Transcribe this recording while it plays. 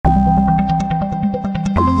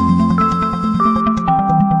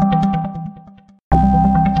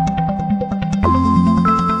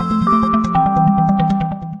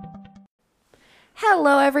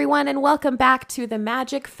everyone, and welcome back to the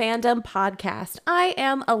Magic Fandom Podcast. I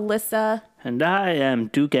am Alyssa. And I am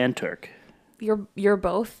Duke and Turk. You're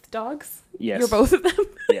both dogs? Yes. You're both of them?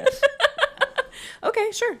 Yes.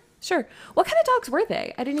 Okay, sure. What kind of dogs were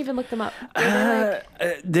they? I didn't even look them up. Were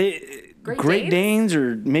they Great Danes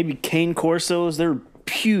or maybe Cane Corsos. They're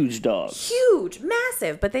huge dogs. Huge,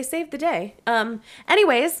 massive, but they saved the day.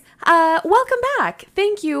 Anyways, welcome back.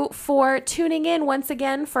 Thank you for tuning in once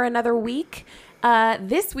again for another week.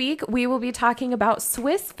 This week, we will be talking about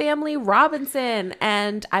Swiss Family Robinson,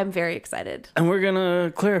 and I'm very excited. And we're going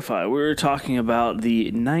to clarify. We're talking about the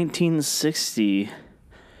 1960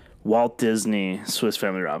 Walt Disney Swiss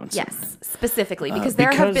Family Robinson. Yes, specifically, because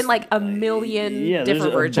there have been like a million different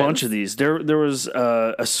versions. There's a bunch of these. There was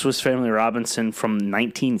a Swiss Family Robinson from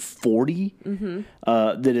 1940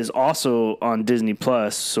 that is also on Disney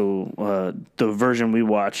Plus. So the version we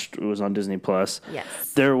watched was on Disney Plus.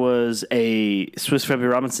 Yes. There was a Swiss Family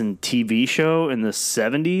Robinson TV show in the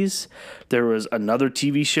 70s. There was another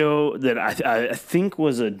TV show that I think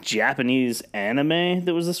was a Japanese anime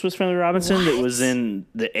that was the Swiss Family Robinson that was in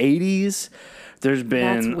the 80s. There's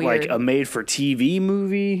been like a made-for-TV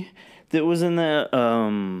movie that was in the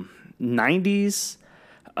 90s.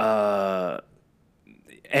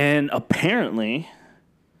 And apparently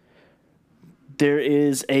there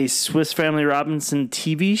is a Swiss Family Robinson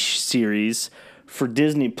TV series for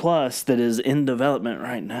Disney Plus that is in development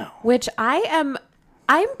right now. Which I'm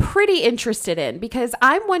pretty interested in, because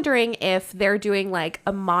I'm wondering if they're doing like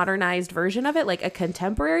a modernized version of it, like a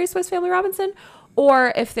contemporary Swiss Family Robinson,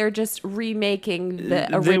 or if they're just remaking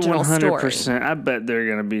the original story. I bet they're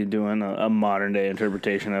going to be doing a modern day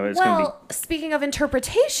interpretation of it. Speaking of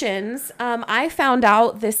interpretations, I found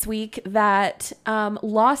out this week that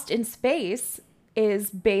Lost in Space is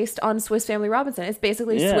based on Swiss Family Robinson. It's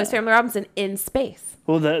basically Swiss Family Robinson in space.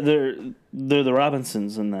 Well, they're the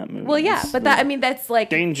Robinsons in that movie. Well, yeah, but that's like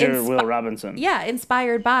Danger Will Robinson. Yeah,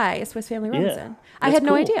 inspired by a Swiss Family Robinson. Yeah, I had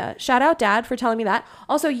no idea. Shout out, Dad, for telling me that.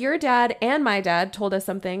 Also, your dad and my dad told us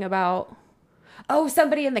something about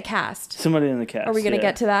somebody in the cast. Somebody in the cast. Are we going to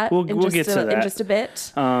get to that? We'll get to that in just a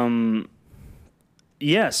bit.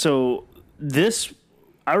 Yeah. So this,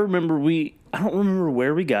 I don't remember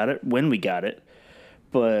where we got it, when we got it,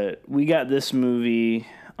 but we got this movie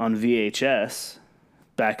on VHS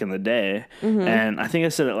back in the day. And I think I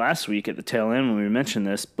said it last week at the tail end when we mentioned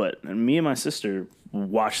this, but me and my sister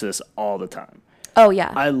watched this all the time. Oh,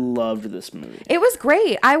 yeah. I loved this movie. It was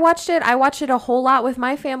great. I watched it a whole lot with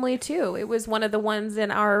my family, too. It was one of the ones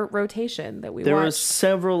in our rotation that we watched. There were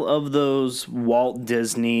several of those Walt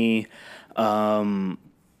Disney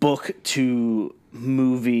book to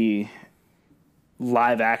movie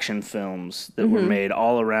live action films that were made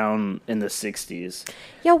all around in the 60s.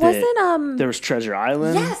 Yeah, wasn't there was Treasure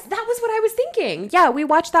Island? Yes, that was what I was thinking. Yeah, we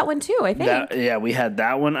watched that one too, I think. We had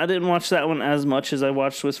that one. I didn't watch that one as much as I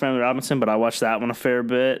watched Swiss Family Robinson, but I watched that one a fair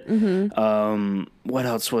bit. What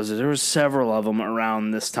else was it? There were several of them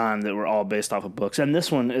around this time that were all based off of books, and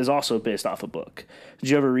this one is also based off a book.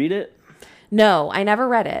 Did you ever read it? No, I never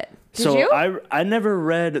read it. Did you? I never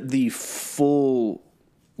read the full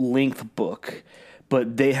length book,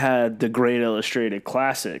 but they had the Great Illustrated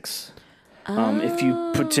Classics. If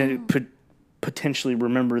you potentially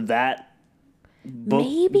remember that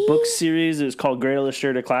book series, it was called Great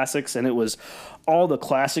Illustrated Classics, and it was all the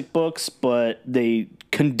classic books, but they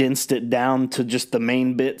condensed it down to just the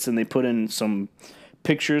main bits, and they put in some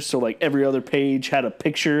pictures. So like every other page had a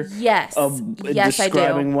picture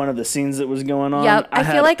describing one of the scenes that was going on. Yep. I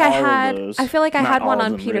feel like I had one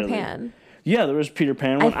on Peter Pan. Yeah, there was Peter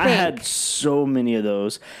Pan one. I had so many of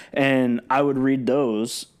those, and I would read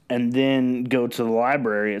those and then go to the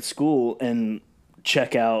library at school and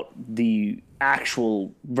check out the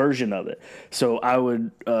actual version of it. So I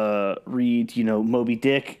would read, Moby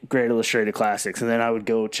Dick, Great Illustrated Classics, and then I would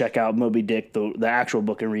go check out Moby Dick, the actual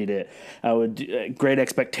book, and read it. I would Great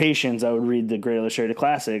Expectations. I would read the Great Illustrated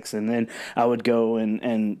Classics, and then I would go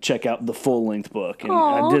and check out the full length book, and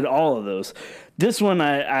I did all of those. This one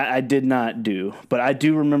I did not do, but I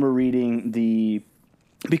do remember reading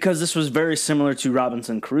because this was very similar to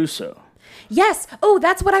Robinson Crusoe. Yes. Oh,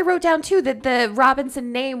 that's what I wrote down too, that the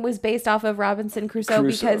Robinson name was based off of Robinson Crusoe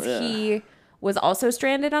because he was also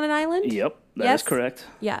stranded on an island. Yep, that is correct.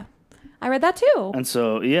 Yeah. I read that too. And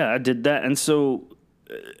so, I did that. And so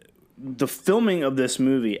the filming of this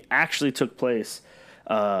movie actually took place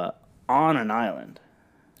on an island.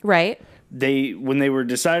 Right. When they were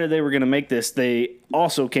decided they were going to make this, they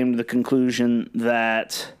also came to the conclusion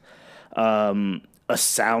that a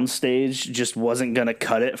sound stage just wasn't going to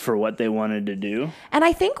cut it for what they wanted to do. And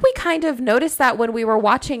I think we kind of noticed that when we were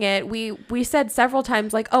watching it. We said several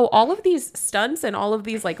times, like, oh, all of these stunts and all of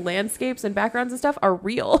these, like, landscapes and backgrounds and stuff are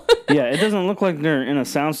real. Yeah, it doesn't look like they're in a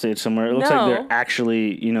soundstage somewhere. It looks like they're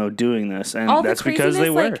actually, doing this. And all that's because they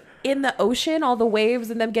were. Like, in the ocean, all the waves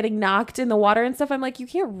and them getting knocked in the water and stuff. I'm like, you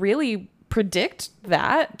can't really predict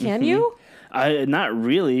that, can you? Not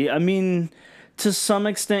really. I mean, to some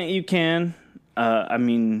extent you can. I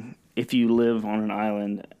mean, if you live on an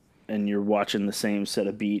island and you're watching the same set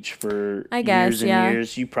of beach for years and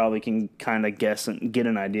years, you probably can kind of guess and get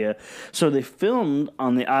an idea. So they filmed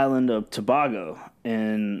on the island of Tobago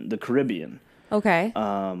in the Caribbean. Okay.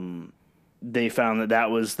 They found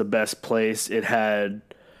that was the best place. It had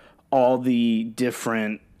all the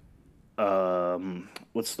different,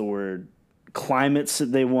 climates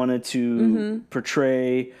that they wanted to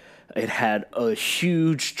portray. It had a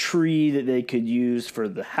huge tree that they could use for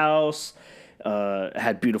the house. It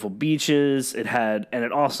had beautiful beaches. And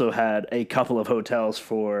it also had a couple of hotels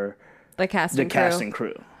for the cast and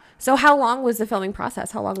crew. So how long was the filming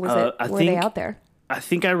process? How long was it? Were they out there? I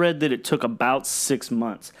think I read that it took about 6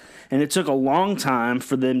 months. And it took a long time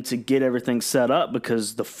for them to get everything set up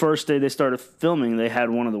because the first day they started filming, they had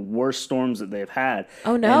one of the worst storms that they've had.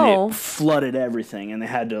 Oh, no. And it flooded everything. And they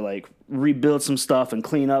had to, like, rebuild some stuff and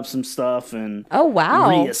clean up some stuff and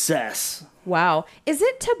reassess. Wow. Is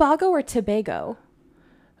it Tobago or Tobago?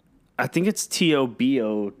 I think it's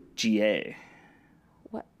Toboga.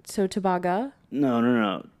 What? So Tobago?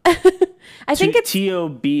 No. I think it's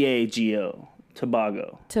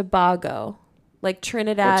Tobago. Tobago. Like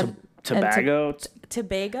Trinidad. Tobago?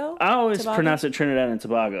 Tobago? I always pronounce it Trinidad and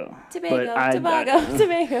Tobago.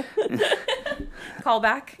 Tobago. Call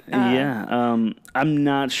back. I'm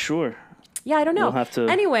not sure. Yeah, I don't know. We'll have to.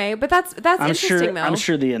 Anyway, but that's interesting though. I'm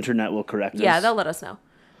sure the internet will correct us. Yeah, they'll let us know.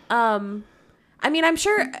 I mean, I'm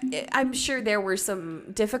sure there were some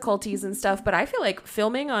difficulties and stuff, but I feel like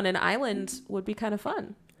filming on an island would be kind of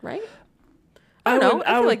fun, right? I don't know.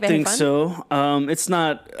 I feel like they think had fun. So. It's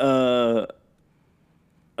not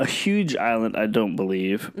a huge island, I don't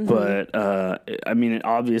believe, but I mean, it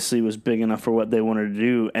obviously was big enough for what they wanted to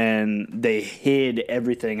do, and they hid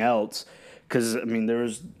everything else because I mean, there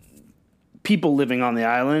was people living on the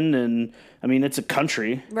island, and I mean, it's a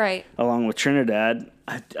country, right? Along with Trinidad,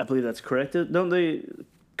 I believe that's correct. Don't they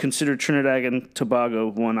consider Trinidad and Tobago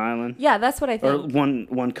one island? Yeah, that's what I think. Or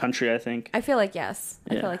one country, I think. I feel like yes.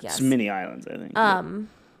 It's mini islands, I think.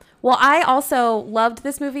 Well, I also loved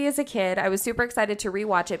this movie as a kid. I was super excited to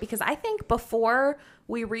rewatch it because I think before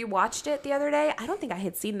we rewatched it the other day, I don't think I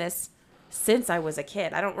had seen this since I was a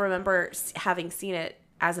kid. I don't remember having seen it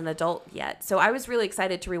as an adult yet. So I was really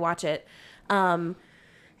excited to rewatch it. And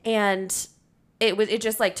it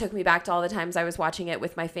just like took me back to all the times I was watching it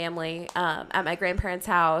with my family at my grandparents'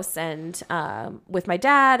 house and with my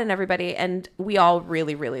dad and everybody. And we all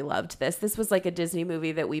really, really loved this. This was like a Disney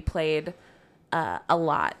movie that we played a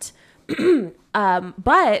lot.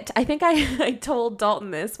 But I think I told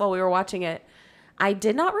Dalton this while we were watching it. I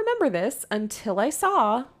did not remember this until I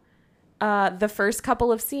saw the first couple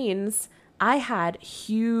of scenes. I had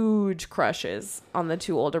huge crushes on the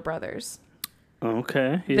two older brothers.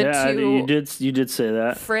 Okay. Yeah, you did say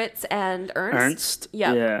that. Fritz and Ernst.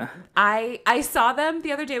 Yep. Yeah. I saw them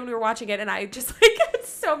the other day when we were watching it, and I just like had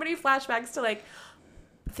so many flashbacks to like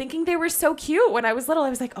thinking they were so cute when I was little. I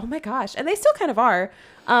was like, oh my gosh. And they still kind of are.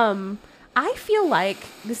 I feel like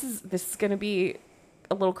this is going to be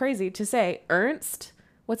a little crazy to say. Ernst,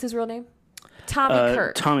 what's his real name? Tommy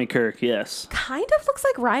Kirk. Tommy Kirk, yes. Kind of looks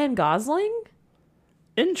like Ryan Gosling.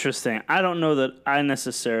 Interesting. I don't know that I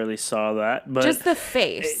necessarily saw that, but just the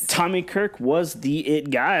face. Tommy Kirk was the it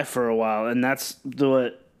guy for a while, and that's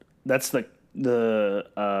the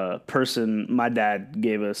person my dad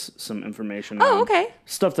gave us some information on. Oh, okay.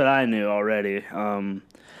 Stuff that I knew already.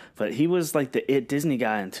 But he was like the it Disney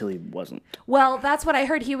guy until he wasn't. Well, that's what I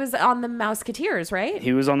heard. He was on the Mouseketeers, right?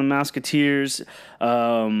 He was on the Mouseketeers.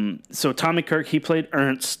 So Tommy Kirk, he played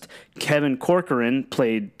Ernst. Kevin Corcoran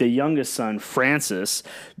played the youngest son, Francis.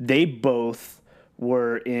 They both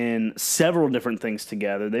were in several different things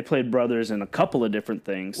together. They played brothers in a couple of different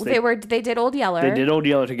things. They did Old Yeller. They did Old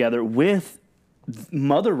Yeller together with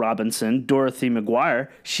Mother Robinson, Dorothy McGuire.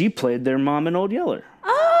 She played their mom in Old Yeller.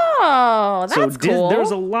 Oh, that's cool.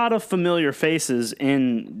 There's a lot of familiar faces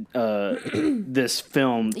in this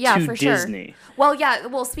film to Disney. Sure. Well, yeah.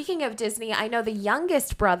 Well, speaking of Disney, I know the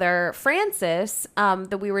youngest brother, Francis,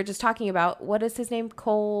 that we were just talking about. What is his name?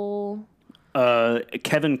 Kevin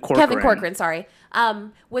Corcoran, sorry.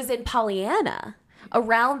 Was in Pollyanna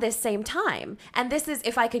around this same time. And this is,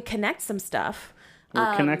 if I could connect some stuff,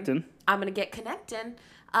 We're connecting. I'm going to get connecting.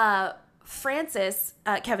 Francis,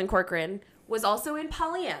 Kevin Corcoran, was also in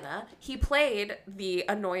Pollyanna. He played the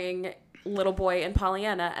annoying little boy in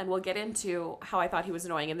Pollyanna, and we'll get into how I thought he was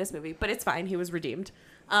annoying in this movie, but it's fine. He was redeemed.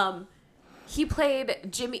 He played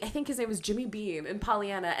Jimmy, I think his name was Jimmy Beam in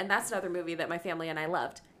Pollyanna, and that's another movie that my family and I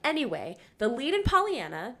loved. Anyway, the lead in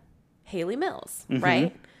Pollyanna, Haley Mills,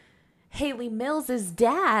 right? Haley Mills'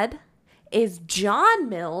 dad is John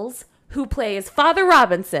Mills, who plays Father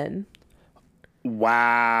Robinson.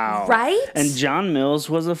 Wow. Right? And John Mills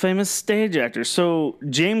was a famous stage actor. So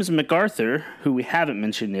James MacArthur, who we haven't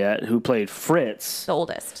mentioned yet, who played Fritz,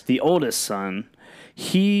 the oldest son,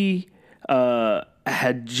 he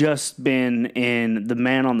had just been in The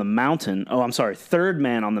Man on the Mountain. Oh, I'm sorry, Third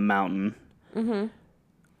Man on the Mountain.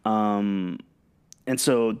 And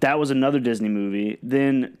so that was another Disney movie.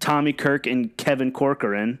 Then Tommy Kirk and Kevin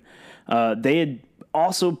Corcoran, they had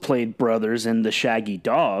also played brothers in The Shaggy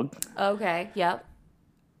Dog. Okay, yep.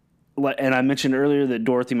 And I mentioned earlier that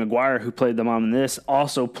Dorothy McGuire, who played the mom in this,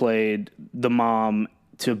 also played the mom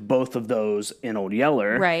to both of those in Old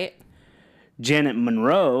Yeller. Right. Janet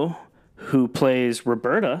Monroe, who plays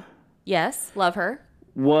Roberta. Yes, love her.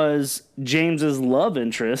 Was James's love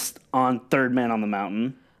interest on Third Man on the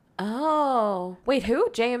Mountain. Oh. Wait, who?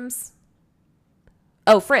 James?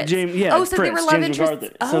 Oh, Fritz. So Fritz, they were love James interests.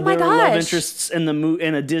 MacArthur. So my they were gosh. love interests in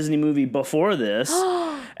in a Disney movie before this.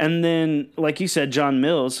 And then, like you said, John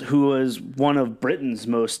Mills, who was one of Britain's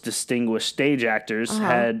most distinguished stage actors,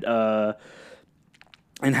 had been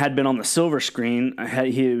on the silver screen.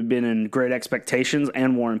 He had been in Great Expectations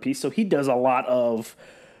and War and Peace. So he does a lot of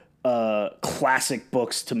classic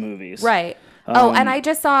books to movies. Right. And I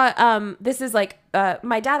just saw, this is like,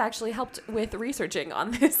 my dad actually helped with researching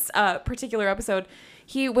on this particular episode.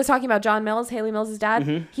 He was talking about John Mills, Haley Mills'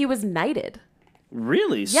 dad. He was knighted.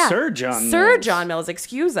 Really? Yeah. Sir John Mills. Sir John Mills,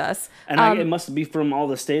 excuse us. And it must be from all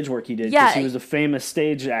the stage work he did, because he was a famous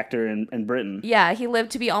stage actor in Britain. Yeah, he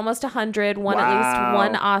lived to be almost 100, won at least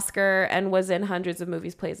one Oscar, and was in hundreds of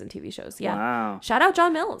movies, plays, and TV shows. Yeah. Wow. Shout out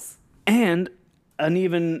John Mills. And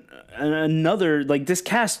another, like, this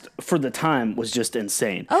cast for the time was just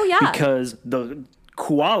insane. Oh, yeah. Because the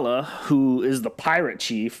koala, who is the pirate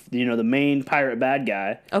chief, the main pirate bad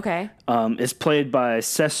guy, is played by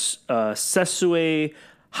Sesue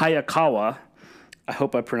Hayakawa. I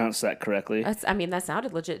hope I pronounced that correctly. That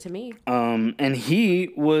sounded legit to me. And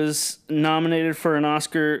he was nominated for an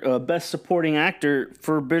Oscar Best Supporting Actor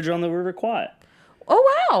for Bridge on the River Kwai.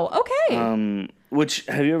 Oh, wow. Okay. Which,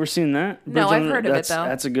 have you ever seen that? No, I've heard of it, though.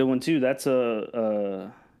 That's a good one, too. That's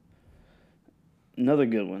another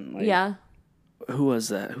good one. Like, yeah. Who was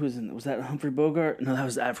that? Was that Humphrey Bogart? No, that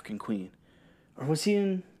was the African Queen. Or was he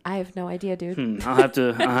in? I have no idea, dude. I'll have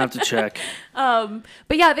to check. But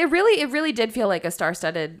yeah, it really did feel like a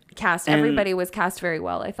star-studded cast. And everybody was cast very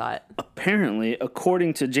well, I thought. Apparently,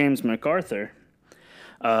 according to James MacArthur,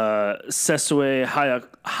 Sesue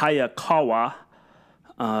Hayakawa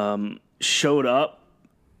showed up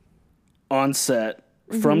on set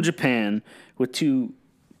from Japan with two,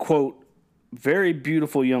 quote, very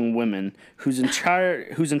beautiful young women whose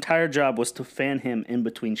entire job was to fan him in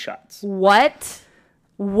between shots. What?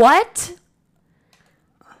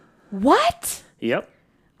 Yep.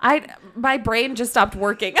 My brain just stopped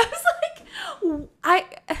working. I was like,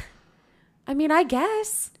 I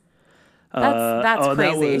guess. That's crazy.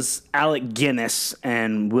 That was Alec Guinness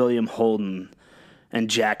and William Holden and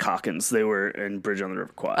Jack Hawkins. They were in Bridge on the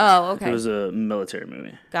River Kwai. Oh, okay. It was a military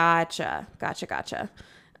movie. Gotcha.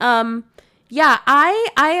 Yeah,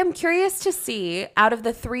 I am curious to see, out of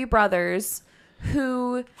the three brothers,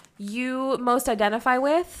 who you most identify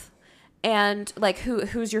with, and like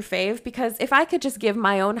who's your fave. Because if I could just give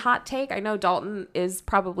my own hot take, I know Dalton is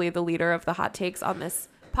probably the leader of the hot takes on this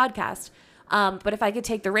podcast. But if I could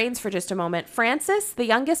take the reins for just a moment, Francis, the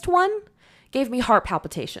youngest one, gave me heart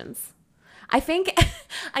palpitations. I think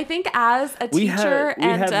as a teacher, we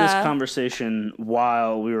had this conversation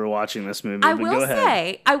while we were watching this movie.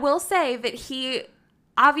 I will say that he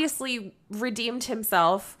obviously redeemed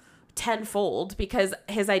himself tenfold, because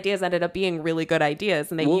his ideas ended up being really good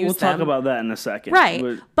ideas, and we'll talk about that in a second.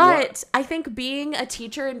 Right. But I think being a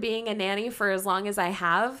teacher and being a nanny for as long as I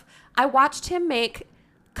have, I watched him make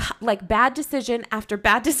like bad decision after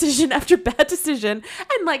bad decision after bad decision,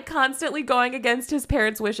 and like constantly going against his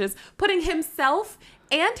parents' wishes, putting himself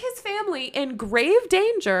and his family in grave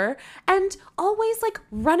danger, and always like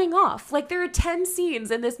running off. Like there are 10 scenes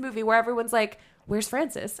in this movie where everyone's like, where's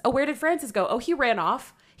Francis? Oh, where did Francis go? Oh, he ran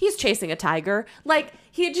off. he's chasing a tiger. Like,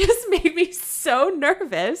 he just made me so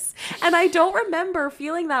nervous. And I don't remember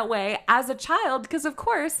feeling that way as a child because, of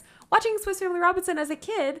course, watching Swiss Family Robinson as a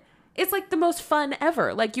kid, it's like the most fun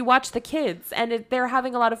ever. Like, you watch the kids and they're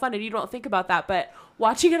having a lot of fun and you don't think about that. But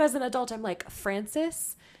watching it as an adult, I'm like,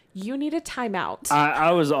 Francis, you need a timeout.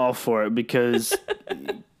 I was all for it because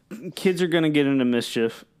kids are going to get into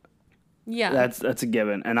mischief. Yeah. That's a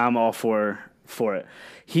given. And I'm all for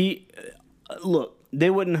it. Look, they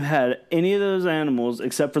wouldn't have had any of those animals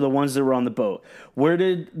except for the ones that were on the boat. Where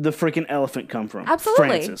did the freaking elephant come from? Absolutely.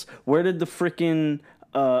 Francis. Where did the freaking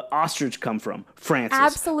ostrich come from? Francis.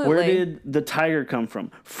 Absolutely. Where did the tiger come from?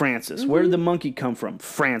 Francis. Where did the monkey come from?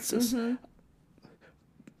 Francis.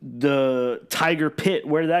 The tiger pit,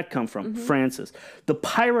 where did that come from? Francis. The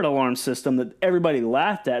pirate alarm system that everybody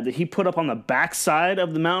laughed at, that he put up on the backside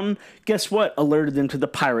of the mountain, guess what? Alerted them to the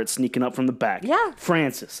pirates sneaking up from the back. Yeah.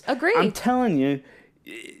 Francis. Agreed. I'm telling you,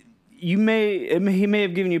 he may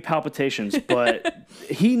have given you palpitations, but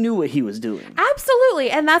he knew what he was doing. Absolutely.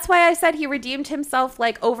 And that's why I said he redeemed himself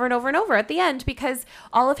like over and over and over at the end, because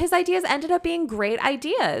all of his ideas ended up being great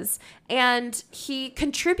ideas. And he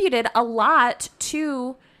contributed a lot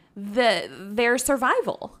to their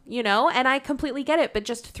survival, you know? And I completely get it. But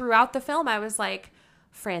just throughout the film, I was like,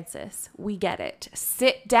 Francis, we get it.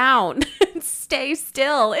 Sit down and stay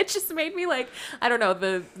still. It just made me like, I don't know,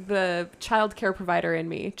 the child care provider in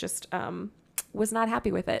me just was not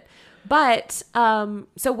happy with it. But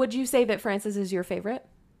so would you say that Francis is your favorite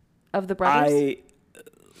of the brothers? I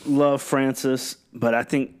love Francis, but I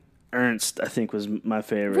think Ernst, was my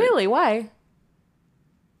favorite. Really? Why?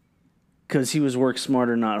 Because he was work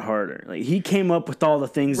smarter, not harder. Like, he came up with all the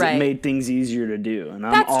things that made things easier to do, and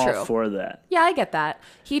I'm all for that. Yeah, I get that.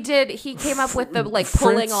 He did. He came up with the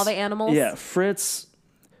pulling all the animals. Yeah, Fritz.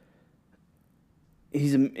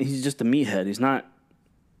 He's just a meathead. He's not.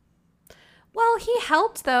 Well, he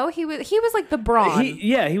helped though. He was like the brawn.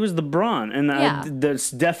 He was the brawn, and that's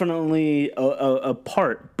definitely a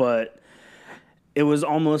part. But it was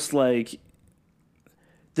almost like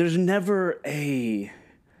there's never a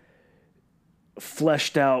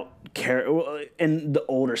fleshed out character in the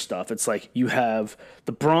older stuff. It's like you have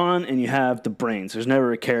the brawn and you have the brains. There's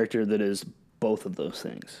never a character that is both of those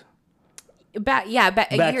things. Back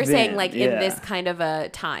you're saying like in this kind of a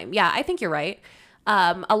time. Yeah, I think you're right.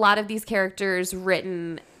 A lot of these characters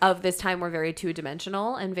written of this time were very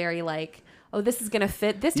two-dimensional and very like, oh, this is going to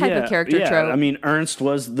fit this type of character trope. I mean, Ernst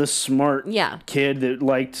was the smart kid that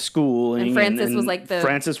liked school. And Francis was like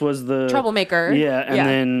the troublemaker. Yeah, and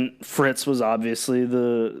then Fritz was obviously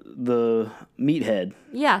the meathead.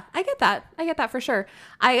 Yeah, I get that for sure.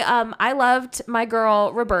 I loved my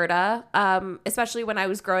girl, Roberta, especially when I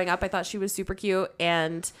was growing up. I thought she was super cute,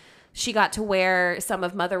 and she got to wear some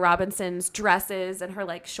of Mother Robinson's dresses, and her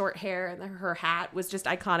like short hair and her hat was just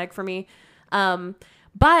iconic for me.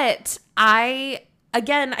 But I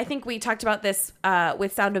think we talked about this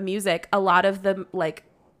with Sound of Music. A lot of the, like,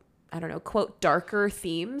 I don't know, quote, darker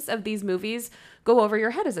themes of these movies go over your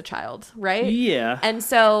head as a child, right? Yeah. And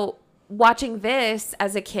so watching this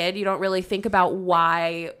as a kid, you don't really think about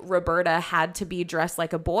why Roberta had to be dressed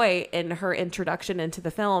like a boy in her introduction into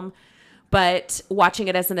the film. But watching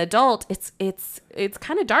it as an adult, it's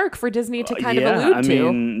kind of dark for Disney to kind of allude to.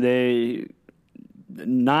 I mean,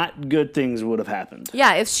 not good things would have happened.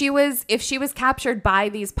 Yeah, if she was captured by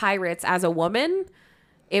these pirates as a woman,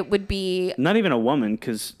 it would be not even a woman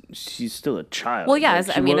because she's still a child. Well, yeah, as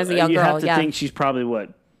a young girl, you have to think she's probably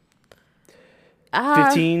what,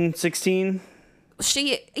 15, 16?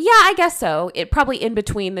 I guess so. It probably in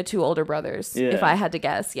between the two older brothers, if I had to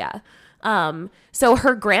guess. Yeah. So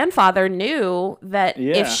her grandfather knew that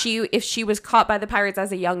if she was caught by the pirates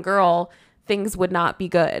as a young girl, things would not be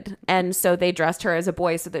good. And so they dressed her as a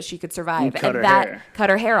boy so that she could survive. Cut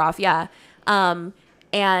her hair off. Yeah.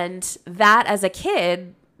 And that as a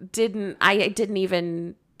kid didn't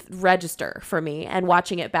even register for me. And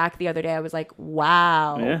watching it back the other day, I was like,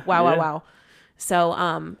 wow.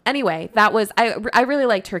 So, anyway, that was, I really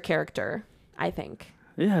liked her character, I think.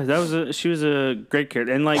 Yeah, she was a great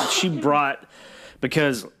character. And like she brought,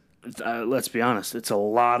 because let's be honest, it's a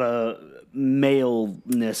lot of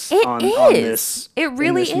maleness on this. It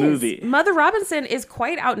really is. Movie. Mother Robinson is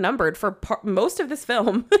quite outnumbered for most of this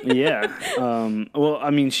film. Yeah. Well, I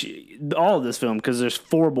mean, all of this film, because there's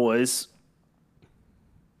 4 boys.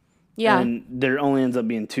 Yeah. And there only ends up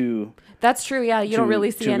being 2. That's true. Yeah. You don't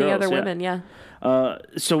really see any other women. Yeah.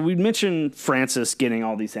 So we mentioned Francis getting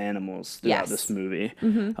all these animals throughout this movie.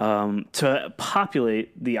 Mm-hmm. To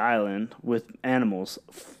populate the island with animals,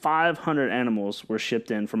 500 animals were shipped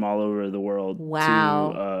in from all over the world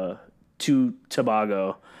to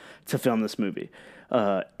Tobago to film this movie.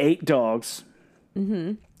 8 dogs,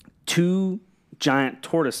 2 giant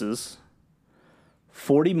tortoises,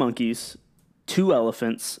 40 monkeys, 2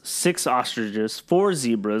 elephants, 6 ostriches, 4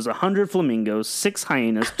 zebras, 100 flamingos, 6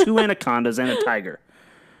 hyenas, 2 anacondas, and a tiger.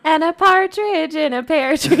 And a partridge in a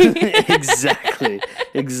pear tree. Exactly.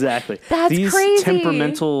 That's These crazy.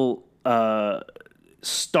 temperamental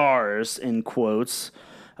stars, in quotes,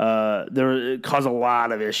 cause a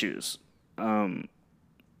lot of issues.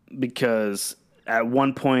 Because at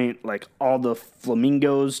one point, like, all the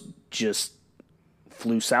flamingos just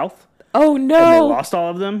flew south. Oh, no. And they lost all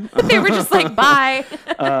of them. They were just like, bye.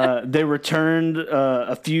 They returned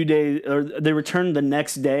they returned the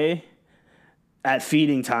next day at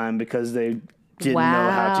feeding time because they didn't know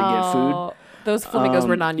how to get food. Those flamingos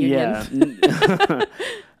were non-union. Yeah.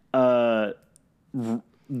 One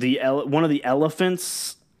of the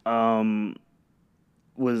elephants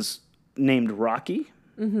was named Rocky.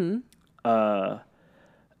 Mm-hmm.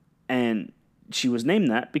 And she was named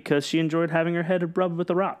that because she enjoyed having her head rubbed with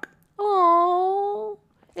a rock. Oh,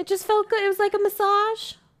 it just felt good. It was like a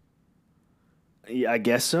massage. Yeah, I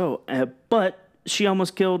guess so. But she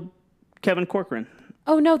almost killed Kevin Corcoran.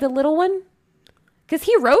 Oh, no, the little one? Because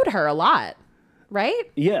he rode her a lot,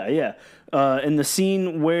 right? Yeah. In the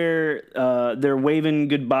scene where they're waving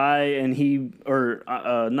goodbye and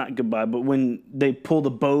not goodbye, but when they pull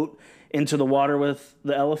the boat into the water with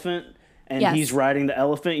the elephant and he's riding the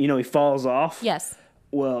elephant, he falls off. Yes.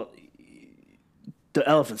 Well, the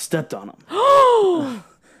elephant stepped on him.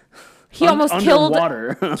 He almost killed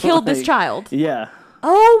this child. Yeah.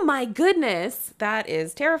 Oh my goodness. That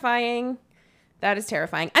is terrifying. I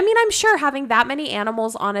mean, I'm sure having that many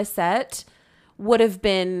animals on a set would have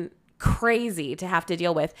been crazy to have to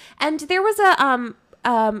deal with. And there was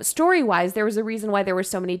story-wise, there was a reason why there were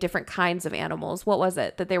so many different kinds of animals. What was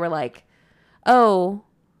it? That they were like, oh,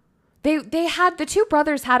 they had, the 2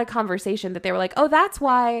 brothers had a conversation that they were like, oh, that's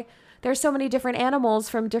why there's so many different animals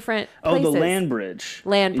from different places. Oh, the land bridge.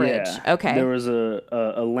 Yeah. Okay. There was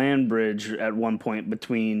a land bridge at one point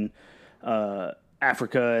between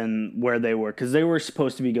Africa and where they were, because they were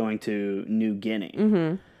supposed to be going to New Guinea.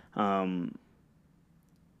 Mm-hmm.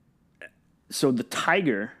 So the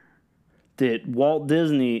tiger that Walt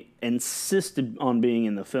Disney insisted on being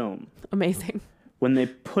in the film. Amazing. When they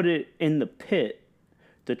put it in the pit,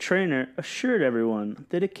 the trainer assured everyone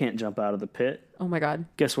that it can't jump out of the pit. Oh my God.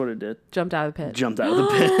 Guess what it did? Jumped out of the pit. Jumped out of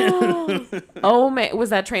the pit. Oh man, was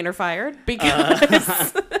that trainer fired?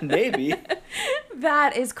 Because maybe.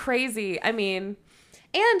 That is crazy. I mean,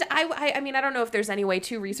 and I mean, I don't know if there's any way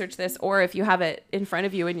to research this or if you have it in front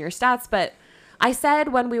of you in your stats, but I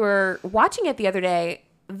said when we were watching it the other day,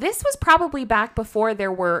 this was probably back before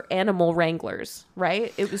there were animal wranglers,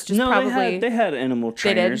 right? It was just probably... they had animal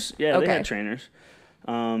trainers. They did? They had trainers.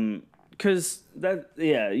 Because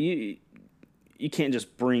you can't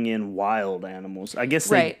just bring in wild animals. I guess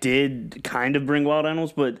they did kind of bring wild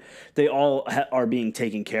animals, but they all are being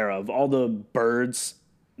taken care of. All the birds,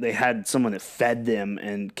 they had someone that fed them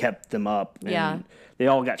and kept them up. And they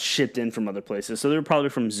all got shipped in from other places. So they were probably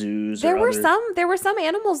from zoos. There were some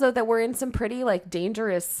animals though that were in some pretty like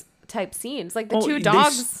dangerous type scenes. Like the 2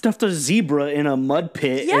 dogs. They stuffed a zebra in a mud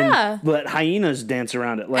pit. Yeah. And let hyenas dance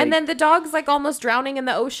around it. And then the dog's like almost drowning in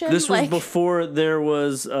the ocean. This was before there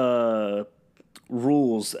was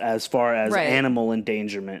rules as far as animal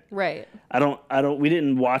endangerment. Right. We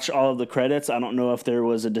didn't watch all of the credits. I don't know if there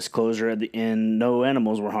was a disclosure at the end. No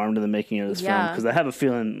animals were harmed in the making of this film. Because I have a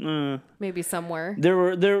feeling maybe somewhere.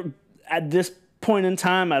 There at this point in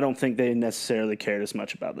time, I don't think they necessarily cared as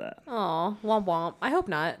much about that. Oh, womp womp. I hope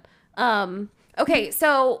not. Okay,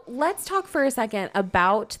 so let's talk for a second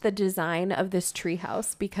about the design of this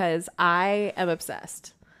treehouse because I am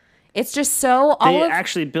obsessed. It's just so... They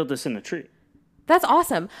actually built this in a tree. That's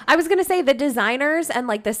awesome. I was going to say the designers and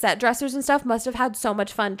like the set dressers and stuff must have had so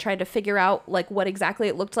much fun trying to figure out like what exactly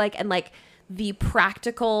it looked like and like the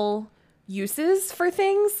practical uses for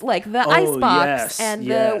things like the icebox and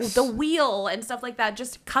the wheel and stuff like that.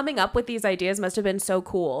 Just coming up with these ideas must have been so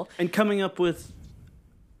cool. And coming up with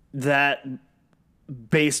that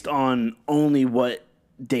based on only what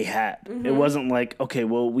they had. Mm-hmm. It wasn't like, okay,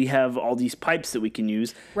 well, we have all these pipes that we can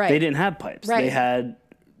use. Right. They didn't have pipes. Right. They had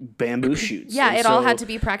bamboo shoots. Yeah, it all had to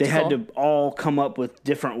be practical. They had to all come up with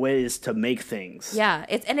different ways to make things. Yeah,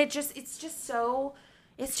 it's just so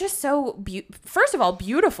first of all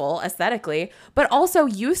beautiful aesthetically, but also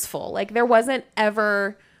useful. Like there wasn't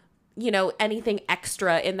ever anything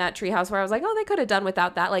extra in that treehouse where I was like, oh, they could have done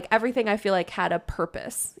without that. Like everything I feel like had a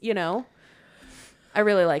purpose, I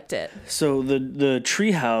really liked it. So the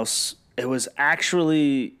treehouse, it was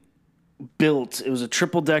actually built. It was a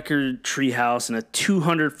triple-decker tree house and a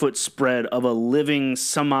 200-foot spread of a living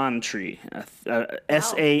saman tree,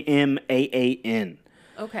 Samaan.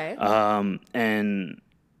 Okay. And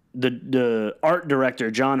the art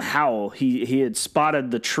director John Howell, he had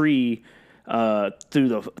spotted the tree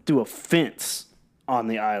through a fence on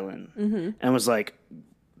the island, and was like,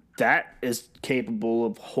 that is capable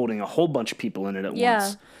of holding a whole bunch of people in it at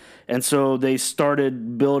once. And so they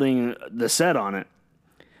started building the set on it.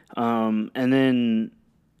 And then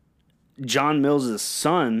John Mills's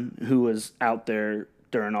son, who was out there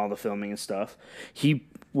during all the filming and stuff, he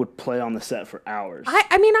would play on the set for hours.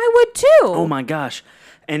 I mean, I would too. Oh my gosh.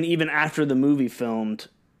 And even after the movie filmed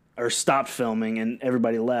or stopped filming and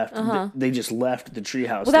everybody left, they just left the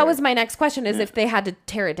treehouse. Well, that was my next question, is if they had to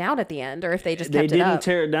tear it down at the end or if they just kept it up. They didn't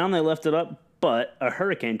tear it down. They left it up, but a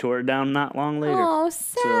hurricane tore it down not long later. Oh,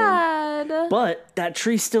 sad. So, but that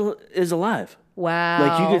tree still is alive. Wow.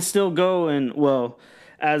 Like, you could still go and, well,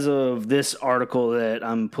 as of this article that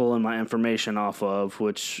I'm pulling my information off of,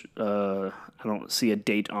 which I don't see a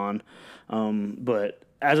date on, but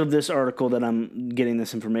as of this article that I'm getting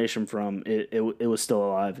this information from, it was still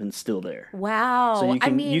alive and still there. Wow. So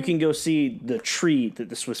you can go see the tree that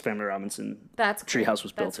the Swiss Family Robinson treehouse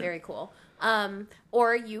was built in. That's very cool.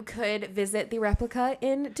 Or you could visit the replica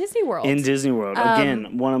in Disney World. In Disney World.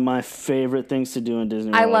 Again, one of my favorite things to do in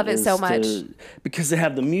Disney World. I love it so much. Because they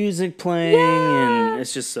have the music playing and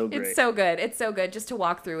it's just so great. It's so good. It's so good just to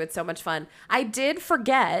walk through. It's so much fun. I did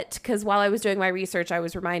forget, because while I was doing my research, I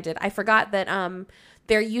was reminded. I forgot that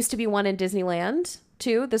there used to be one in Disneyland,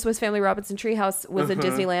 too. The Swiss Family Robinson treehouse was in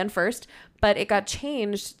Disneyland first, but it got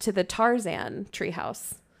changed to the Tarzan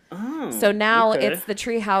treehouse. Oh, so now it's the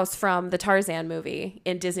treehouse from the Tarzan movie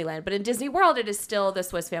in Disneyland. But in Disney World, it is still the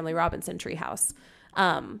Swiss Family Robinson treehouse.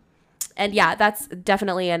 And yeah, that's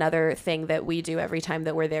definitely another thing that we do every time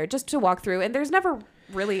that we're there, just to walk through. And there's never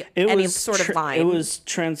really any sort of vine. It was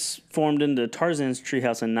transformed into Tarzan's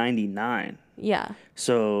treehouse in 99. Yeah.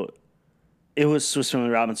 So it was Swiss Family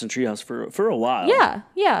Robinson treehouse for a while. Yeah,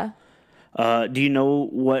 yeah. Do you know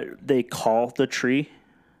what they call the tree?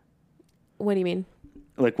 What do you mean?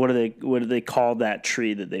 Like, what do they call that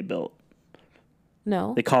tree that they built?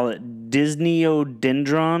 No. They call it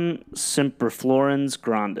Disneyodendron semperflorens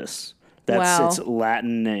grandis. That's its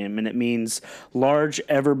Latin name, and it means large,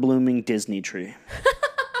 ever-blooming Disney tree.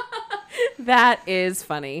 That is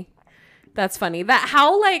funny. That's funny.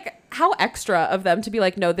 How extra of them to be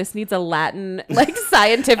like, no, this needs a Latin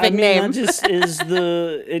scientific name. That just is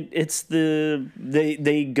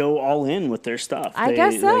they go all in with their stuff. I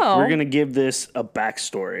guess so. We're gonna give this a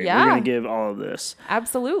backstory. Yeah. We're gonna give all of this.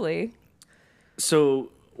 Absolutely. So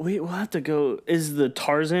we'll have to go. Is the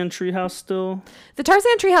Tarzan treehouse still? The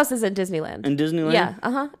Tarzan treehouse is in Disneyland. In Disneyland? Yeah.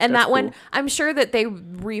 And That's that one, cool. I'm sure that they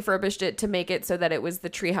refurbished it to make it so that it was the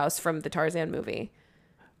treehouse from the Tarzan movie.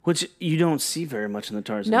 Which you don't see very much in the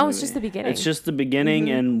Tarzan movie. movie. It's just the beginning. It's just the beginning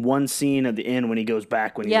and one scene at the end when he goes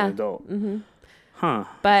back when he's an adult. Mm-hmm. Huh.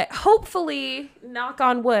 But hopefully, knock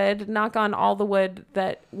on wood, knock on all the wood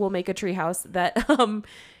that will make a treehouse, that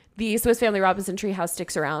the Swiss Family Robinson treehouse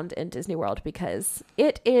sticks around in Disney World, because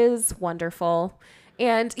it is wonderful.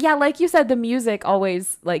 And yeah, like you said, the music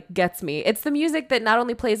always gets me. It's the music that not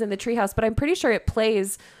only plays in the treehouse, but I'm pretty sure it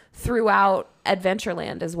plays throughout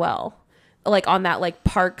Adventureland as well. On that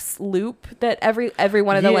parks loop that every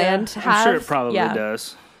one of the land has. I'm sure it probably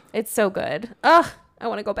does. It's so good. Ugh, I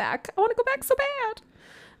want to go back. I want to go back so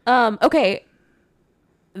bad. Okay.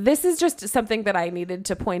 This is just something that I needed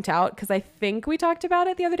to point out, because I think we talked about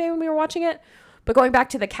it the other day when we were watching it. But going back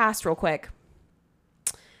to the cast real quick.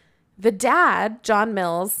 The dad, John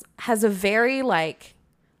Mills, has a very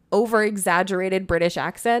over-exaggerated British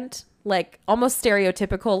accent. Almost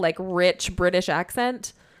stereotypical, rich British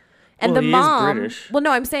accent. And the mom, British. Well,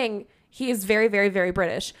 no, I'm saying he is very, very, very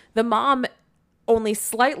British. The mom only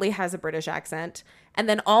slightly has a British accent, and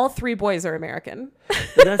then all three boys are American.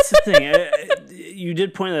 That's the thing. You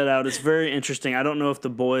did point that out. It's very interesting. I don't know if the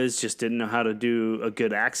boys just didn't know how to do a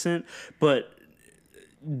good accent, but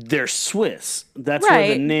they're Swiss. That's where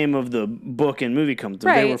the name of the book and movie comes from.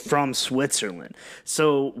 Right. They were from Switzerland.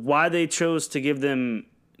 So why they chose to give them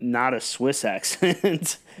not a Swiss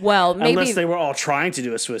accent? Well, maybe unless they were all trying to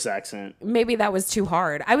do a Swiss accent. Maybe that was too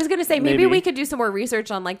hard. I was going to say maybe we could do some more research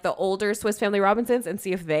on the older Swiss Family Robinsons and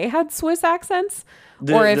see if they had Swiss accents,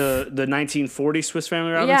 the 1940 Swiss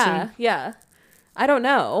Family Robinson. Yeah. I don't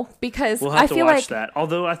know, because we'll have I to feel watch that.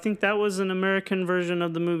 Although I think that was an American version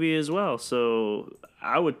of the movie as well, so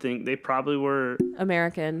I would think they probably were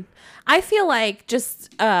American. I feel like just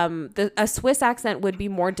a Swiss accent would be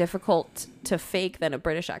more difficult to fake than a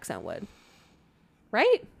British accent would.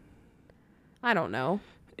 Right? I don't know.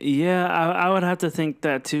 Yeah, I would have to think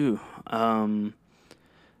that too.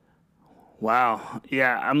 Wow.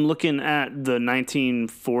 Yeah, I'm looking at the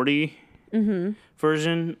 1940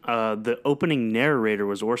 version. The opening narrator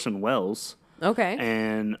was Orson Welles. Okay.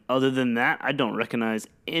 And other than that, I don't recognize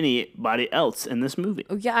anybody else in this movie.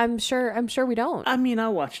 Yeah, I'm sure we don't. I mean, I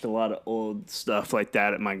watched a lot of old stuff like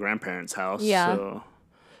that at my grandparents' house. Yeah. So,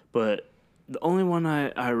 but the only one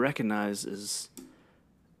I recognize is,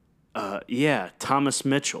 Thomas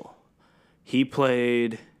Mitchell. He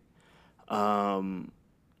played, Thomas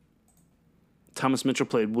Mitchell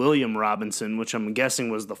played William Robinson, which I'm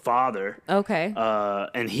guessing was the father. Okay.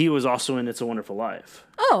 And he was also in It's a Wonderful Life.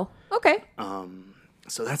 Oh, okay.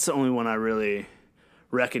 So that's the only one I really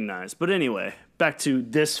recognize. But anyway, back to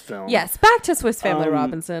this film. Yes, back to Swiss Family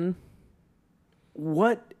Robinson.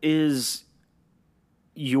 What is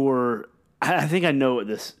your... I think I know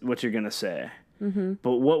what you're going to say. Mm-hmm.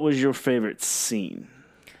 But what was your favorite scene?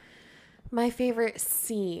 My favorite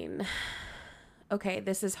scene. Okay,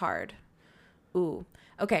 this is hard. Ooh.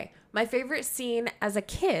 Okay, my favorite scene as a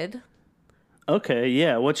kid. Okay,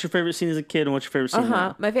 yeah. What's your favorite scene as a kid and what's your favorite scene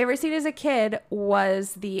now? My favorite scene as a kid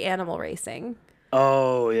was the animal racing.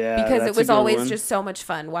 Oh, yeah. Because it was always just so much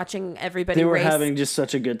fun watching everybody race. They were having just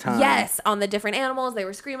such a good time. Yes, on the different animals. They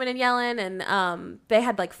were screaming and yelling, and they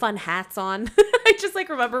had, like, fun hats on. I just, like,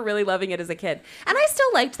 remember really loving it as a kid. And I still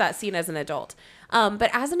liked that scene as an adult. But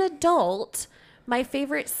as an adult, my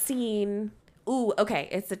favorite scene... Ooh, okay,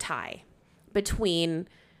 it's a tie between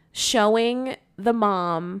showing the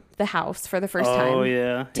mom the house for the first time. Oh,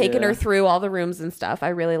 yeah. Taking her through all the rooms and stuff. I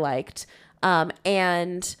really liked.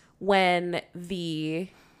 And when the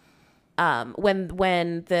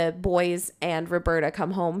boys and Roberta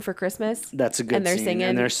come home for Christmas. That's a good and they're scene. Singing.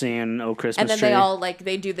 And they're singing "Oh Christmas Tree." And then Tree." they all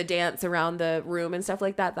they do the dance around the room and stuff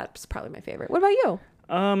like that. That's probably my favorite. What about you?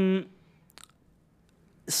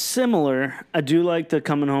 Similar. I do like the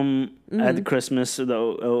coming home at the Christmas, the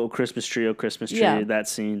 "Oh Christmas Tree, Oh Christmas Tree," that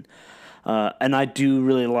scene. And I do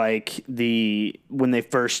really like when you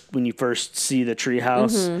first see the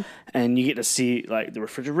treehouse and you get to see like the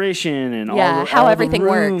refrigeration and how everything the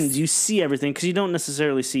rooms. works. You see everything because you don't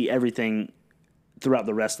necessarily see everything throughout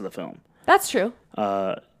the rest of the film. That's true.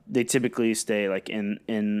 They typically stay like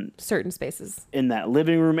in certain spaces in that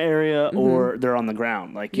living room area or they're on the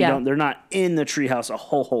ground. Like they're not in the treehouse a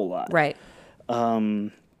whole lot. Right.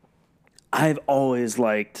 I've always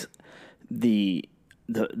liked the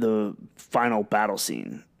final battle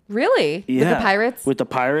scene. Really? Yeah. With the pirates? With the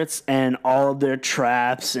pirates and all of their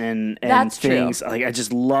traps and That's things. True. Like I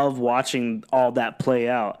just love watching all that play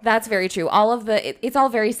out. That's very true. All of it's all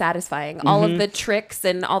very satisfying. All of the tricks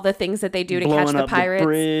and all the things that they do to Blowing catch the up pirates. The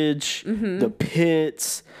bridge, the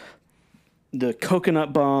pits, the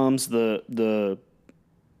coconut bombs, the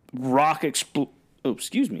rock the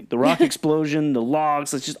rock explosion, the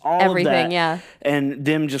logs. It's just all everything, of that. Yeah. And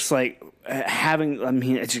them just like having. I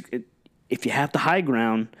mean, if you have the high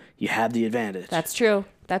ground, you have the advantage. That's true.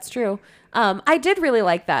 That's true. I did really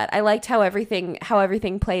like that. I liked how everything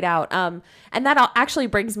played out. And that actually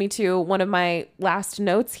brings me to one of my last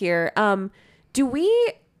notes here. Do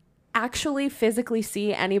we actually physically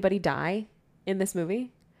see anybody die in this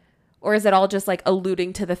movie? Or is it all just like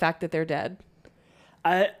alluding to the fact that they're dead?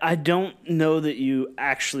 I don't know that you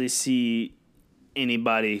actually see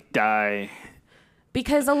anybody die.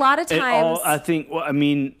 Because a lot of times... I think,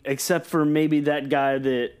 except for maybe that guy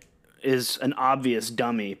that is an obvious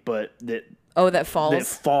dummy, but that falls? That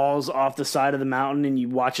falls off the side of the mountain and you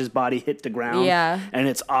watch his body hit the ground. Yeah. And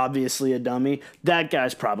it's obviously a dummy. That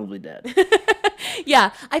guy's probably dead.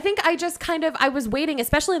 Yeah. I think I was waiting,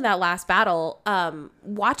 especially in that last battle,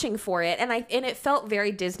 watching for it. And it felt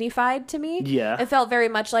very Disney-fied to me. Yeah. It felt very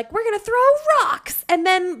much like, we're going to throw rocks. And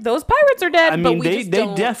then those pirates are dead. I mean, they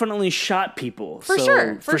definitely shot people. For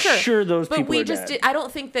sure. For sure those people are dead. I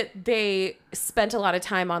don't think that they spent a lot of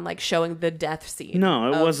time on like showing the death scene.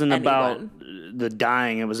 No, it wasn't about the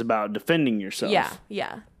dying. It was about defending yourself. Yeah,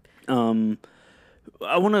 yeah.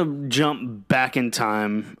 I want to jump back in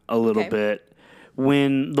time a little bit.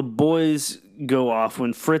 When the boys go off,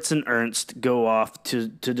 when Fritz and Ernst go off to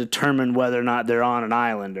determine whether or not they're on an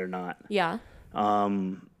island or not. Yeah.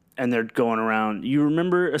 And they're going around. You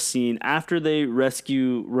remember a scene after they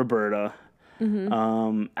rescue Roberta,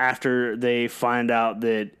 after they find out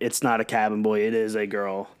that it's not a cabin boy, it is a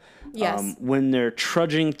girl. Yes. When they're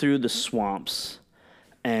trudging through the swamps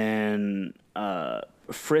and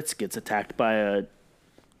Fritz gets attacked by a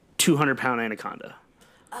 200-pound anaconda.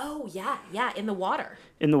 Oh, yeah, yeah, in the water.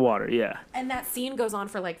 In the water, yeah. And that scene goes on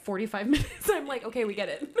for like 45 minutes. I'm like, okay, we get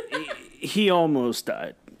it. He almost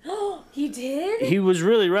died. He did? He was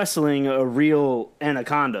really wrestling a real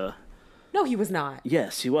anaconda. No, he was not.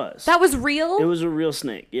 Yes, he was. That was real? It was a real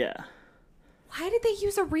snake, yeah. Why did they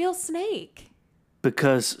use a real snake?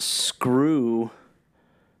 Because they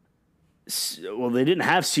didn't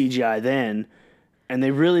have CGI then, and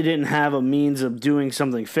they really didn't have a means of doing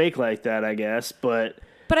something fake like that, I guess, but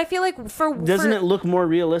I feel like doesn't it look more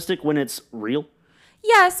realistic when it's real?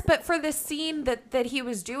 Yes, but for the scene that he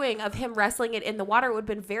was doing of him wrestling it in the water, it would have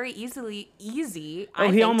been very easy,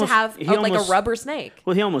 I think, to have like a rubber snake.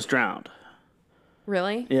 Well, he almost drowned.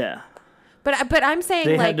 Really? Yeah. But I'm saying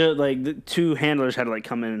they had to the two handlers had to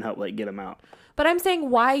come in and help get him out. But I'm saying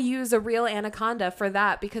why use a real anaconda for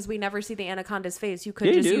that? Because we never see the anaconda's face. You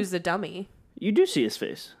could just use a dummy. You do see his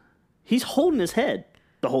face. He's holding his head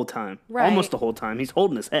the whole time. Right. Almost the whole time. He's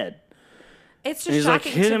holding his head. It's just and he's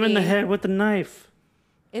shocking hit him in the head with the knife.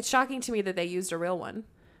 It's shocking to me that they used a real one.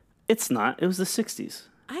 It's not. It was the 60s.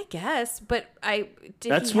 I guess, but did he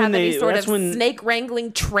have any sort of snake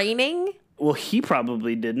wrangling training? Well, he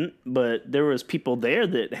probably didn't, but there was people there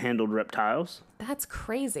that handled reptiles. That's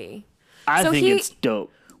crazy. I think it's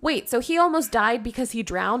dope. Wait, so he almost died because he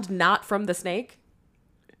drowned, not from the snake?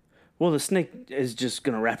 Well, the snake is just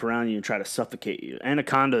going to wrap around you and try to suffocate you.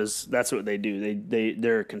 Anacondas, that's what they do.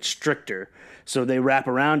 They're a constrictor. So they wrap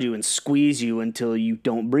around you and squeeze you until you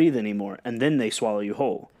don't breathe anymore, and then they swallow you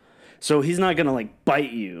whole. So he's not going to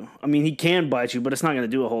bite you. I mean, he can bite you, but it's not going to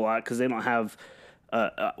do a whole lot because they don't have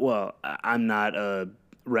I'm not a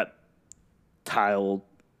reptile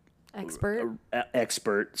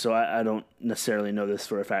expert, so I don't necessarily know this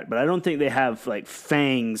for a fact. But I don't think they have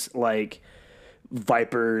fangs like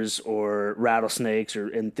vipers or rattlesnakes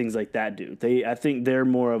and things like that do. I think they're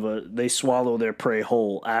more of they swallow their prey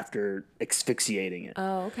whole after asphyxiating it.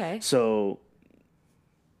 Oh, okay. So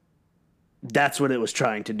that's what it was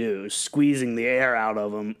trying to do, squeezing the air out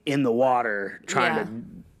of them in the water, trying to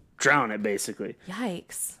drown it, basically.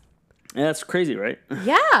 Yikes. Yeah, that's crazy, right?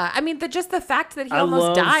 Yeah. I mean, just the fact that he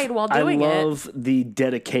almost died while doing it. I love the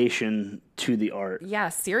dedication to the art. Yeah,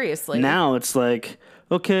 seriously. Now it's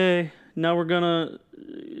okay, now we're going to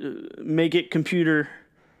make it computer.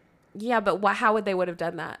 Yeah, but how would they would have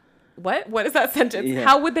done that? What is that sentence? Yeah.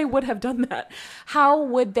 How would they would have done that? How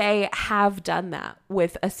would they have done that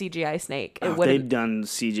with a CGI snake? They've done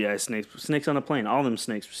CGI snakes. Snakes on a plane. All them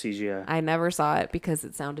snakes were CGI. I never saw it because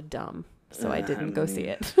it sounded dumb, so I didn't go see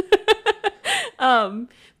it.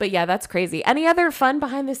 But yeah, that's crazy. Any other fun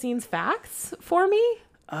behind the scenes facts for me?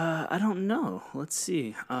 I don't know. Let's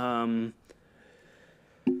see. Trying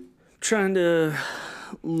to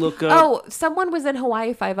look up. Oh, someone was in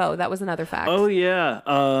Hawaii 5-0. That was another fact. Oh, yeah.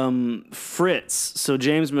 Fritz. So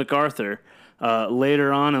James MacArthur,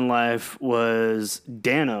 later on in life, was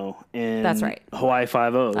Dano in That's right. Hawaii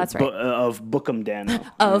 5-0. That's right. Of Bookham Dano.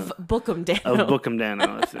 Of Bookham Dano. Of Bookham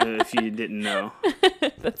Dano, if you didn't know.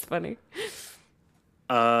 That's funny.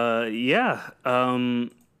 Yeah.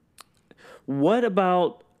 What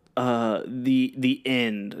about the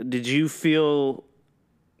end? Did you feel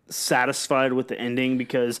satisfied with the ending?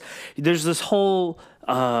 Because there's this whole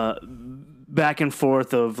back and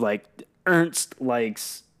forth of Ernst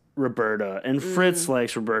likes Roberta and Fritz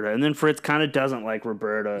likes Roberta, and then Fritz kind of doesn't like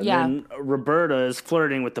Roberta, and then Roberta is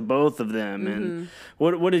flirting with the both of them. And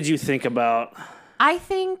what did you think about? I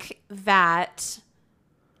think that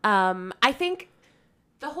I think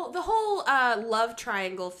the whole love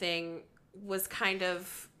triangle thing was kind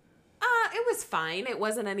of it was fine. It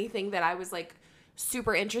wasn't anything that I was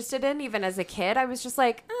super interested in. Even as a kid, I was just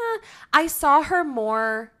I saw her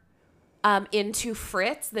more into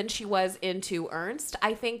Fritz than she was into Ernst.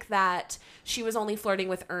 I think that she was only flirting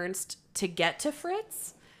with Ernst to get to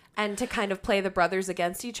Fritz and to kind of play the brothers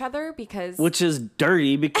against each other, which is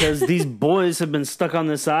dirty because these boys have been stuck on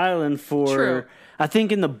this island for True. I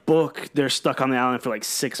think in the book they're stuck on the island for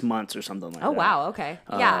 6 months or something like that. Oh wow, okay.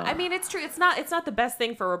 Yeah, I mean it's true. It's not the best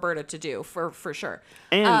thing for Roberta to do for sure.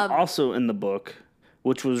 And also in the book,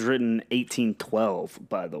 which was written 1812,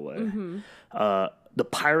 by the way. The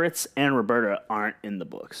pirates and Roberta aren't in the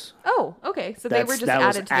books. Oh, okay. So they were just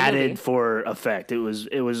added to the movie. For effect. It was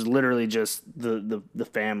literally just the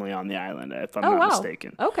family on the island, if I'm not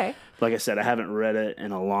mistaken. Okay. Like I said, I haven't read it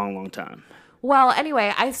in a long, long time. Well,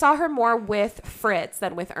 anyway, I saw her more with Fritz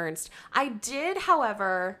than with Ernst. I did,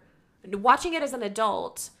 however, watching it as an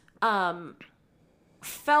adult,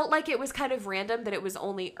 felt like it was kind of random that it was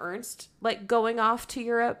only Ernst going off to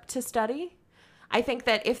Europe to study. I think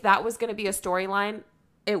that if that was going to be a storyline,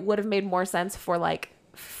 it would have made more sense for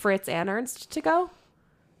Fritz and Ernst to go.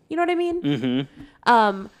 You know what I mean?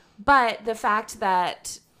 Mm-hmm. But the fact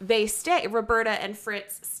that Roberta and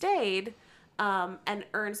Fritz stayed, and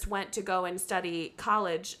Ernst went to go and study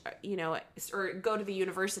college, or go to the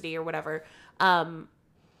university or whatever.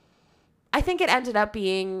 I think it ended up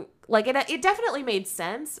being like it definitely made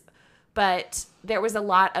sense, but there was a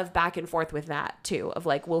lot of back and forth with that too, of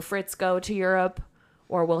like, will Fritz go to Europe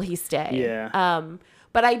or will he stay? Yeah.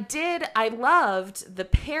 But I loved the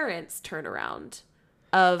parents' turnaround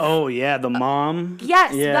of. Oh yeah, the mom.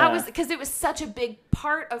 Yes, yeah. That was because it was such a big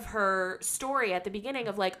part of her story at the beginning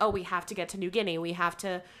of like, oh, we have to get to New Guinea, we have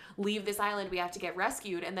to leave this island, we have to get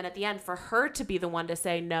rescued, and then at the end for her to be the one to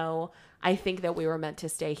say, no, I think that we were meant to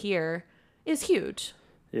stay here, is huge.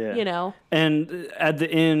 Yeah. And at the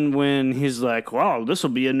end, when he's like, wow, this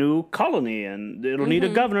will be a new colony and it'll need a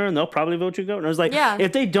governor and they'll probably vote you governor. I was like,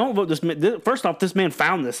 if they don't vote this man, first off, this man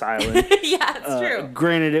found this island. Yeah, it's true.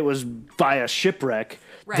 Granted, it was via shipwreck.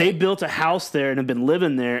 Right. They built a house there and have been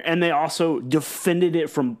living there. And they also defended it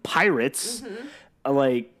from pirates.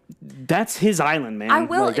 Like, that's his island, man.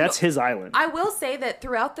 That's his island. I will say that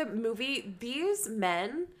throughout the movie, these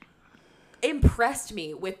men impressed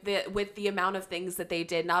me with the amount of things that they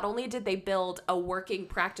did. Not only did they build a working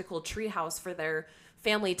practical treehouse for their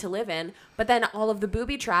family to live in, but then all of the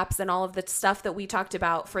booby traps and all of the stuff that we talked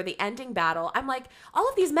about for the ending battle. I'm like, all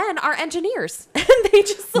of these men are engineers. And they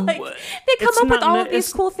just they come up with all of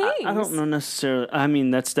these cool things. I don't know necessarily. I mean,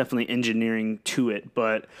 that's definitely engineering to it,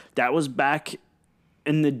 but that was back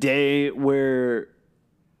in the day where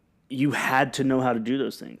you had to know how to do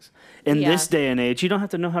those things. In this day and age, you don't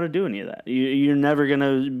have to know how to do any of that. You're never going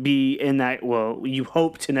to be in that, well, you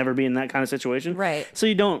hope to never be in that kind of situation. Right. So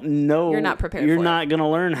you don't know. You're not prepared You're not going to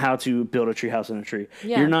learn how to build a tree house in a tree.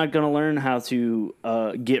 Yeah. You're not going to learn how to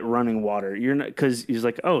get running water. You're not, because he's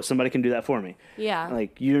like, oh, somebody can do that for me. Yeah.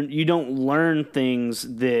 Like, you don't learn things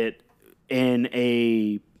that in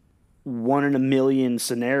a 1 in a million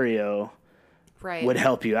scenario would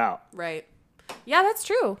help you out. Right. Yeah, that's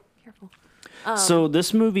true. Careful. So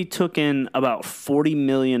this movie took in about $40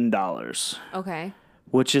 million. Okay.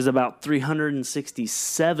 Which is about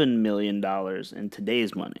 $367 million in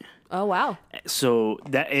today's money. Oh, wow. So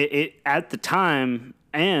that it at the time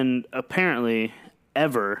and apparently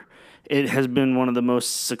ever, it has been one of the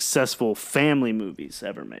most successful family movies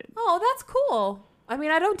ever made. Oh, that's cool. I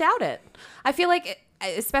mean, I don't doubt it. I feel like,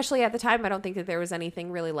 especially at the time, I don't think that there was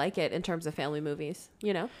anything really like it in terms of family movies,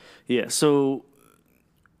 Yeah, so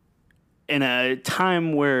in a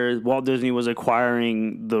time where Walt Disney was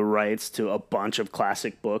acquiring the rights to a bunch of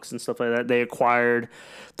classic books and stuff like that, they acquired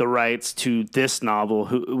the rights to this novel,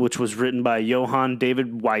 which was written by Johann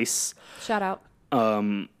David Weiss. Shout out.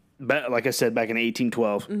 Like I said, back in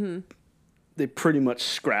 1812. Mm-hmm. They pretty much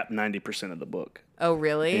scrapped 90% of the book. Oh,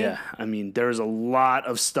 really? Yeah. I mean, there's a lot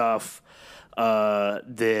of stuff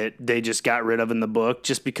that they just got rid of in the book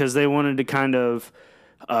just because they wanted to kind of...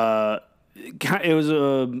 it was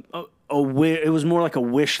it was more like a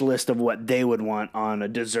wish list of what they would want on a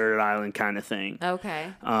deserted island kind of thing.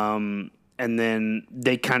 Okay. And then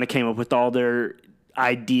they kind of came up with all their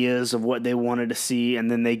ideas of what they wanted to see,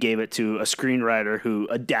 and then they gave it to a screenwriter who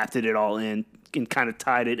adapted it all in and kind of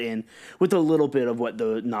tied it in with a little bit of what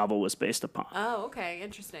the novel was based upon. Oh, okay.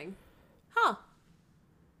 Interesting. Huh.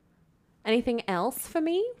 Anything else for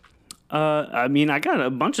me? I mean, I got a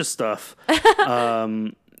bunch of stuff.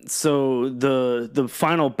 So the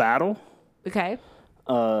final battle, okay,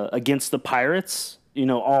 against the pirates,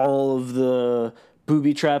 all of the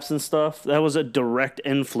booby traps and stuff, that was a direct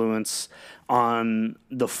influence on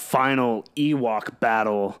the final Ewok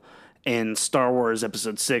battle in Star Wars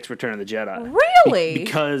Episode 6, Return of the Jedi. Really?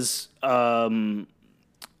 Because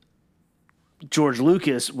George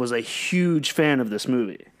Lucas was a huge fan of this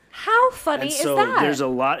movie. How funny is that? There's a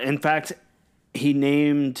lot. In fact, he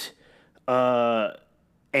named...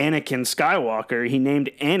 Anakin Skywalker, he named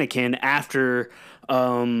Anakin after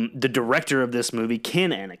the director of this movie,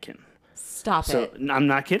 Ken Anakin. Stop it. I'm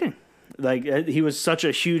not kidding. Like, he was such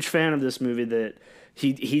a huge fan of this movie that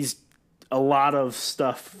he's a lot of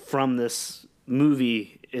stuff from this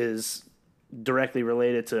movie is directly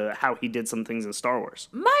related to how he did some things in Star Wars.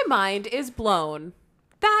 My mind is blown.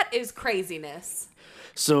 That is craziness.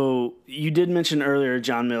 So you did mention earlier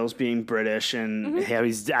John Mills being British and how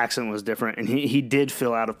his accent was different, and he did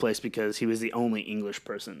feel out of place because he was the only English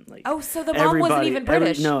person. Like, so the mom wasn't even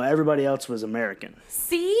British. No, everybody else was American.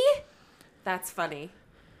 See? That's funny.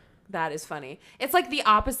 That is funny. It's like the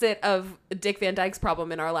opposite of Dick Van Dyke's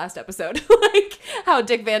problem in our last episode. Like how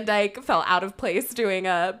Dick Van Dyke fell out of place doing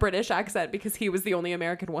a British accent because he was the only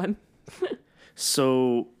American one.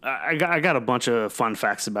 So I got a bunch of fun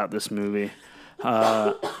facts about this movie.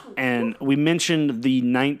 And we mentioned the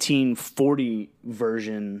 1940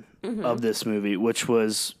 version of this movie, which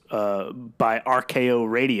was by RKO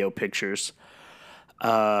Radio Pictures.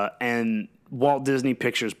 And Walt Disney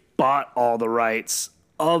Pictures bought all the rights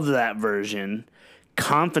of that version,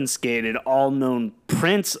 confiscated all known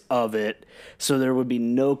prints of it, so there would be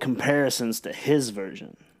no comparisons to his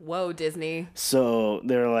version. Whoa, Disney. So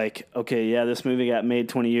they're like, okay, yeah, this movie got made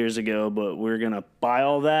 20 years ago, but we're going to buy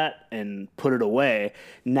all that and put it away.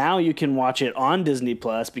 Now you can watch it on Disney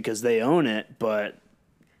Plus because they own it, but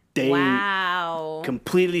they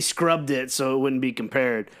completely scrubbed it so it wouldn't be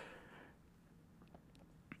compared.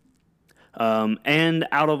 And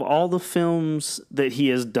out of all the films that he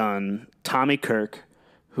has done, Tommy Kirk,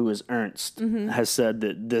 who is Ernst, has said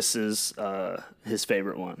that this is his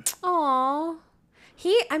favorite one. Aww.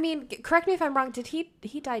 Correct me if I'm wrong.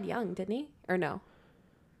 He died young, didn't he? Or no?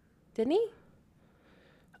 Didn't he?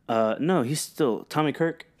 No, he's still Tommy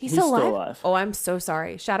Kirk. He's still alive? Oh, I'm so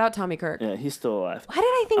sorry. Shout out Tommy Kirk. Yeah, he's still alive. Why did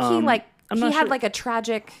I think he had like a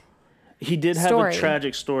tragic He did have a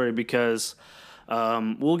tragic story because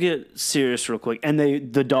we'll get serious real quick. And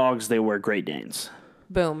the dogs, they were Great Danes.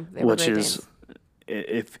 Boom. Which is,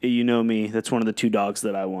 if you know me, that's one of the two dogs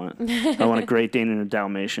that I want. I want a Great Dane and a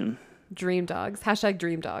Dalmatian. Dream dogs. Hashtag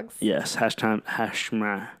dream dogs. Yes. Hash brown. Hash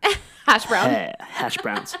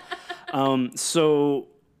browns. So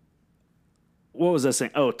what was I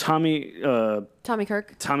saying? Oh, Tommy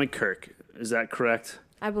Kirk. Tommy Kirk. Is that correct?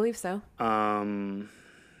 I believe so.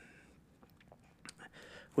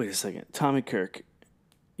 Wait a second. Tommy Kirk.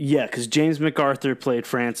 Yeah, because James MacArthur played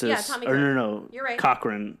Francis. Yeah, Tommy Kirk. No. You're right.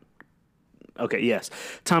 Cochran. Okay, yes.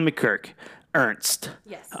 Tommy Kirk. Ernst.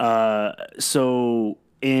 Yes. So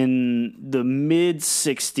in the mid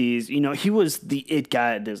 60s, he was the it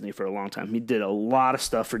guy at Disney for a long time. He did a lot of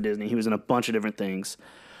stuff for Disney. He was in a bunch of different things.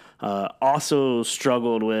 Also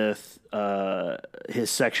struggled with his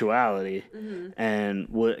sexuality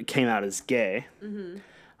and came out as gay,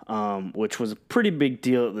 which was a pretty big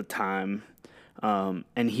deal at the time.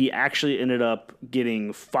 And he actually ended up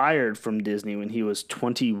getting fired from Disney when he was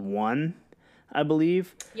 21. I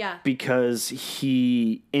believe. Yeah. Because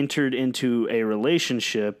he entered into a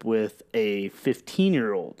relationship with a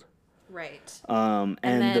 15-year-old. Right. And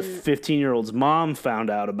the 15-year-old's mom found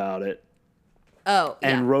out about it. Oh,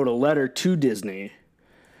 yeah. And wrote a letter to Disney.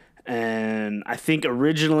 And I think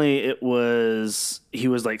originally he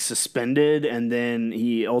was like suspended, and then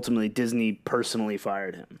Disney personally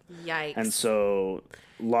fired him. Yikes. And so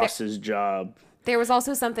lost his job. There was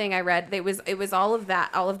also something I read. It was all of that,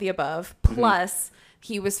 all of the above. Plus,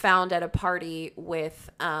 he was found at a party with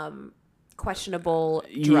questionable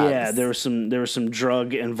drugs. Yeah, there was some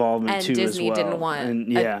drug involvement and too Disney as well. Didn't want.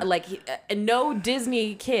 And no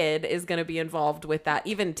Disney kid is going to be involved with that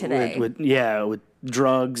even today. With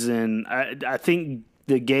drugs, and I think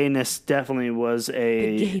the gayness definitely was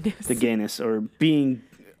the gayness or being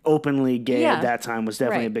openly gay at that time was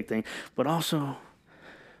definitely a big thing, but also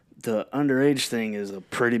the underage thing is a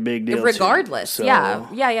pretty big deal regardless too. So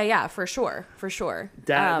yeah, for sure.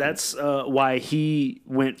 That's why he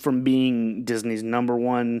went from being Disney's number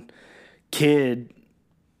one kid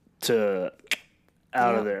to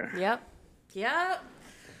out of there. Yep.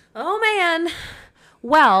 Oh man.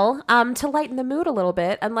 Well, to lighten the mood a little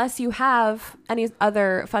bit, unless you have any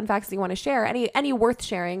other fun facts that you want to share, any worth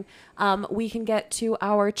sharing, we can get to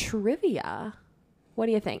our trivia. What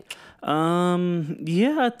do you think?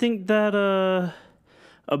 Yeah, I think that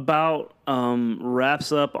about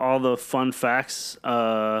wraps up all the fun facts.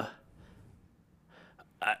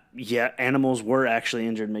 Animals were actually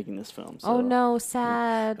injured making this film. So. Oh no,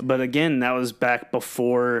 sad. But again, that was back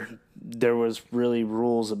before there was really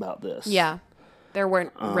rules about this. Yeah. There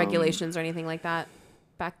weren't regulations or anything like that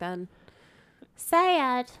back then.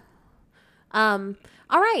 Sad. All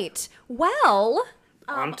right. Well,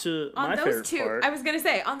 on my favorite part. I was gonna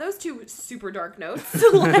say on those two super dark notes.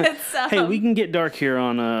 Let's. Hey, we can get dark here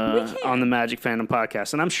on the Magic Fandom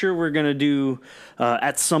podcast, and I'm sure we're gonna do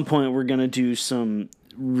at some point. We're gonna do some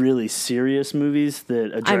really serious movies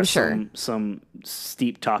that address some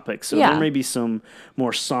steep topics. So there may be some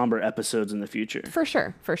more somber episodes in the future. For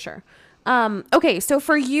sure. Okay, so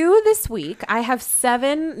for you this week, I have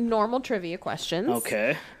 7 normal trivia questions.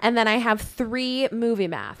 Okay. And then I have 3 movie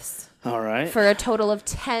maths. All right. For a total of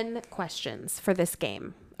 10 questions for this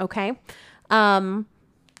game. Okay. And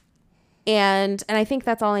I think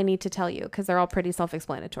that's all I need to tell you because they're all pretty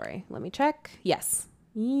self-explanatory. Let me check. Yes.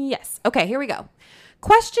 Okay, here we go.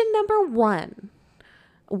 Question number 1.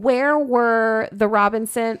 Where was the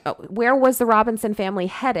Robinson family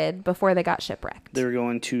headed before they got shipwrecked? They were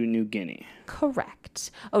going to New Guinea.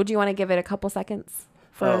 Correct. Oh, do you want to give it a couple seconds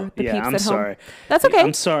for the peeps I'm at home? sorry. That's okay.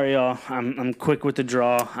 I'm sorry, y'all. I'm quick with the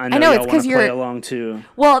draw. I know it's y'all because want to play along too.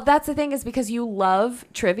 Well, that's the thing is because you love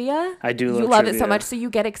trivia. I do. You love it so much, so you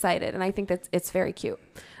get excited, and I think it's very cute.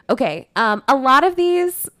 Okay. A lot of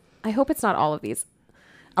these. I hope it's not all of these.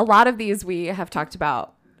 A lot of these we have talked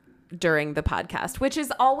about during the podcast, which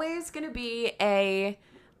is always going to be a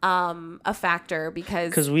factor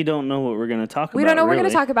because we don't know what we're going to talk about. We don't know what we're going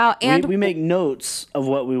to talk about, and we make notes of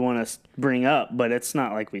what we want to bring up, but it's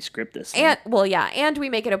not like we script this thing. And we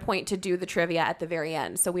make it a point to do the trivia at the very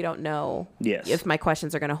end, so we don't know if my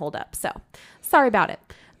questions are going to hold up. So sorry about it.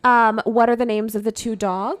 What are the names of the two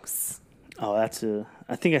dogs? Oh, I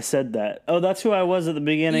think I said that. Oh, that's who I was at the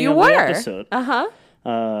beginning of the episode.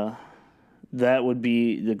 That would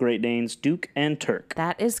be the Great Danes, Duke and Turk.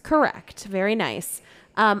 That is correct. Very nice.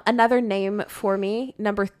 Another name for me,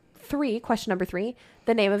 question number 3,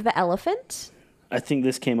 the name of the elephant. I think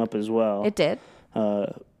this came up as well. It did.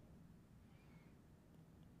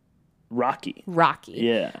 Rocky.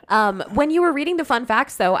 Yeah. When you were reading the fun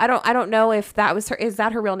facts, though, I don't know if that was her. Is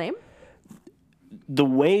that her real name? The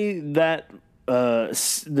way that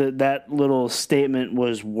that little statement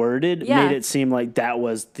was worded made it seem like that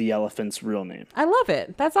was the elephant's real name. I love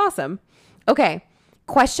it. That's awesome. Okay.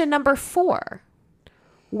 Question number 4.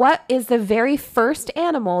 What is the very first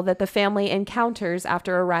animal that the family encounters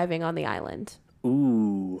after arriving on the island?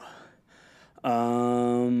 Ooh.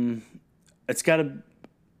 It's got to...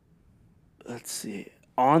 Let's see.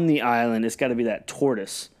 On the island, it's got to be that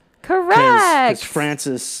tortoise. Correct. Because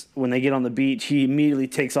Francis, when they get on the beach, he immediately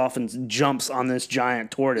takes off and jumps on this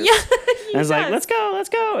giant tortoise. Yeah, and it's like, let's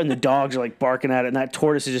go. And the dogs are like barking at it. And that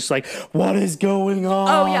tortoise is just like, what is going on?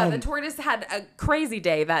 Oh, yeah. The tortoise had a crazy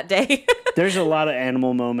day that day. There's a lot of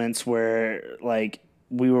animal moments where, like,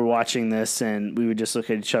 we were watching this and we would just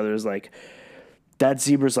look at each other as like, that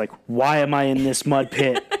zebra's like, why am I in this mud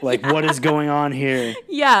pit? Like, what is going on here?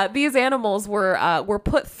 Yeah, these animals were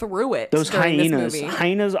put through it. Those hyenas.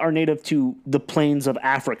 Hyenas are native to the plains of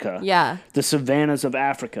Africa. Yeah. The savannas of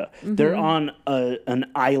Africa. Mm-hmm. They're on an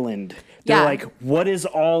island. They're like, what is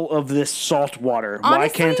all of this salt water? Honestly, why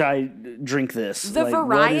can't I drink this?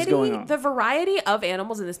 The variety of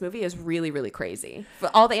animals in this movie is really, really crazy.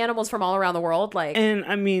 All the animals from all around the world, like. And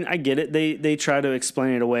I mean, I get it. They try to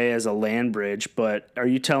explain it away as a land bridge, but are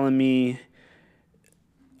you telling me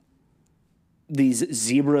these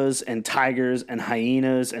zebras and tigers and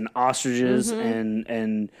hyenas and ostriches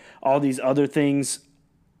and all these other things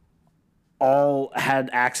all had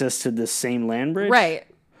access to the same land bridge? Right.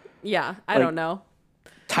 Yeah, I don't know.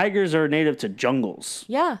 Tigers are native to jungles.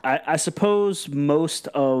 Yeah. I suppose most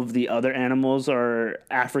of the other animals are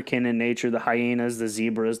African in nature, the hyenas, the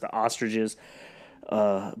zebras, the ostriches.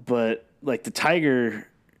 But, like, the tiger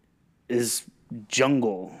is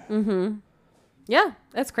jungle. Mm-hmm. Yeah,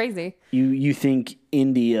 that's crazy. You think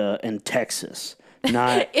India and Texas,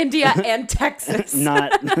 not... India and Texas.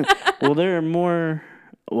 Well, there are more...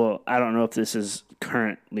 Well, I don't know if this is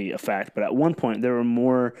currently a fact, but at one point there were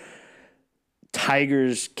more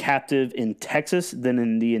tigers captive in Texas than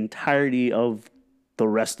in the entirety of the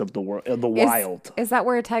rest of the world, the wild. Is that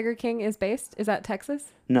where a Tiger King is based? Is that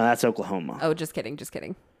Texas? No, that's Oklahoma. Oh, just kidding.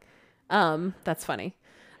 That's funny.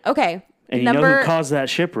 Okay. And you know who caused that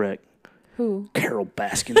shipwreck? Who? Carol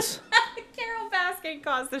Baskins. Carol Baskin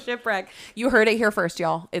caused the shipwreck. You heard it here first,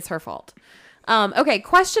 y'all. It's her fault. Okay,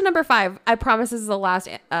 question number 5. I promise this is the last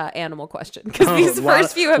animal question because these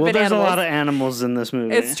first few have been there's animals. There's a lot of animals in this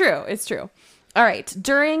movie. It's true. All right.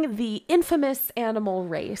 During the infamous animal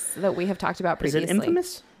race that we have talked about previously. Is it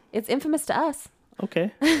infamous? It's infamous to us.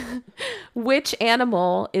 Okay. Which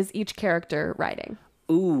animal is each character riding?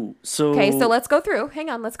 Ooh, so... Okay, so let's go through. Hang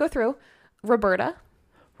on, let's go through. Roberta.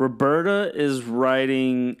 Roberta is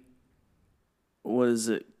riding... What is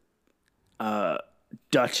it?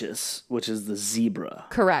 Duchess, which is the zebra.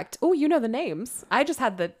 Correct. Oh, you know the names. I just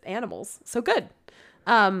had the animals. So good.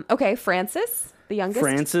 Okay, Francis, the youngest.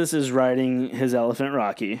 Francis is riding his elephant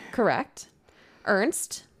Rocky. Correct.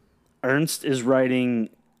 Ernst. Ernst is riding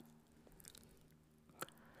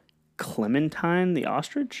Clementine, the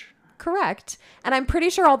ostrich. Correct. And I'm pretty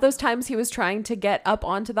sure all those times he was trying to get up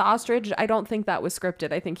onto the ostrich, I don't think that was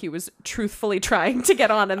scripted. I think he was truthfully trying to get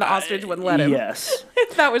on and the ostrich wouldn't let him. Yes.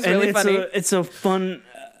 That was really funny. It's a fun...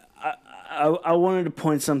 I wanted to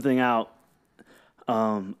point something out.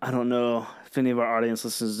 I don't know if any of our audience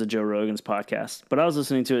listens to Joe Rogan's podcast, but I was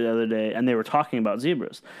listening to it the other day, and they were talking about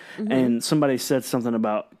zebras. Mm-hmm. And somebody said something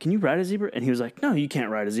about, can you ride a zebra? And he was like, no, you can't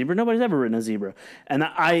ride a zebra. Nobody's ever ridden a zebra. And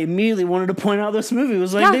I immediately wanted to point out this movie. It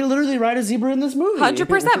was like, they literally ride a zebra in this movie.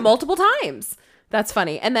 100%, multiple times. That's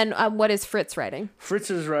funny. And then what is Fritz riding?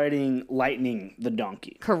 Fritz is riding Lightning the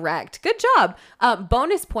donkey. Correct. Good job.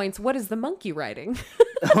 Bonus points. What is the monkey riding?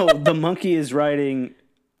 The monkey is riding...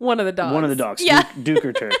 One of the dogs. One of the dogs. Yeah. Duke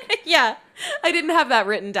or Turk. Yeah. I didn't have that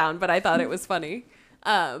written down, but I thought it was funny.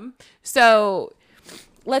 So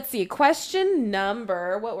let's see.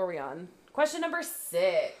 What were we on? Question number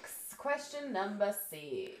 6.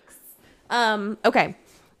 Okay.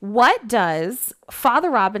 What does Father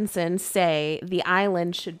Robinson say the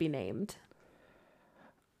island should be named?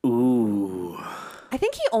 Ooh. I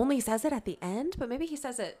think he only says it at the end, but maybe he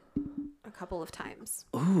says it a couple of times.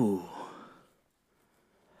 Ooh.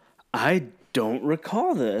 I don't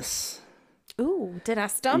recall this. Ooh, did I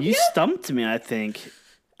stump you? You stumped me, I think.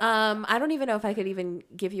 I don't even know if I could even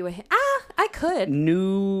give you a hint. I could.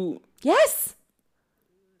 New... Yes.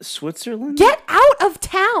 Switzerland? Get out of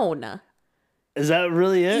town. Is that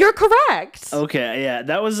really it? You're correct. Okay, yeah.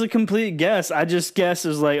 That was a complete guess. I just guessed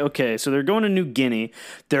is like, okay, so they're going to New Guinea.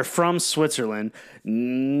 They're from Switzerland.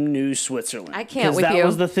 New Switzerland. I can't with you. That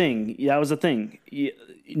was the thing. That was the thing.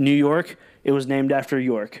 New York... It was named after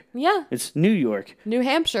York. Yeah. It's New York. New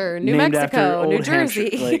Hampshire, New Mexico, New Jersey.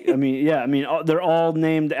 They're all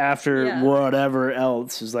named after whatever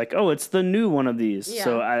else. Is like, oh, it's the new one of these. Yeah.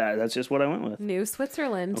 So that's just what I went with. New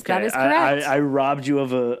Switzerland. Okay. That is correct. I robbed you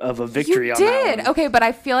of a victory you on that one. did. Okay, but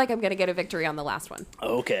I feel like I'm going to get a victory on the last one.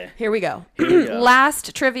 Okay. Here we go.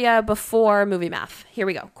 Last trivia before movie math. Here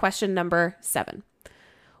we go. Question number 7.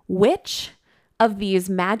 Which of these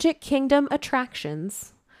Magic Kingdom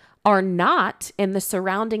attractions are not in the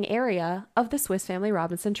surrounding area of the Swiss Family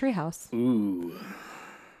Robinson treehouse? Ooh.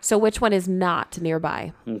 So which one is not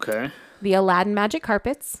nearby? Okay. The Aladdin Magic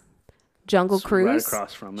Carpets, Jungle Cruise. Right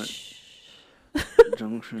across from it.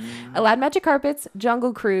 Jungle Cruise. Aladdin Magic Carpets,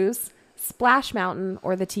 Jungle Cruise, Splash Mountain,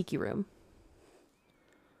 or the Tiki Room?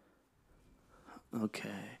 Okay.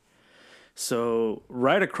 So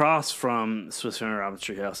right across from Swiss Family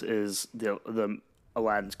Robinson treehouse is the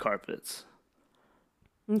Aladdin's Carpets.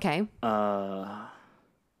 Okay.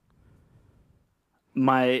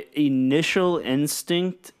 My initial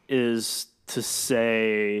instinct is to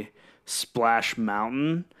say Splash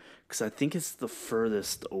Mountain because I think it's the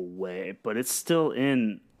furthest away, but it's still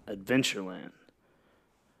in Adventureland.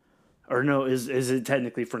 Or no, is it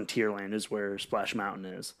technically Frontierland is where Splash Mountain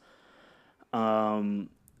is.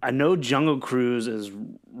 I know Jungle Cruise is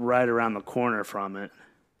right around the corner from it.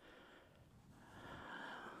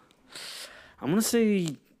 I'm going to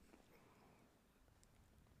say...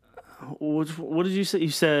 What did you say? You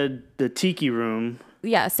said the Tiki Room.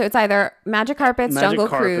 Yeah, so it's either Magic Carpets, Jungle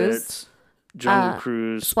Cruise,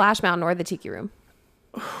 Splash Mountain, or the Tiki Room.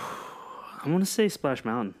 I'm going to say Splash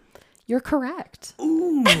Mountain. You're correct.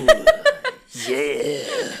 Ooh. Yeah.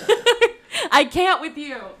 I can't with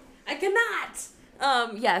you. I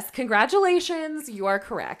cannot. Yes, congratulations. You are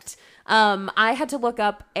correct. I had to look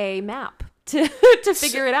up a map to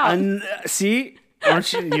figure it out. See,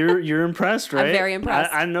 aren't you? You're impressed, right? I'm very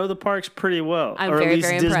impressed. I know the parks pretty well, I'm or very, at least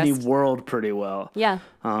very Disney impressed. World pretty well. Yeah.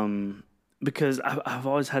 Because I've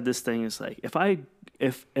always had this thing. It's like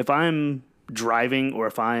if I'm driving or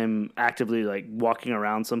if I'm actively like walking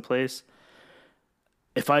around someplace,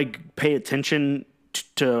 if I pay attention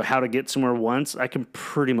to how to get somewhere once, I can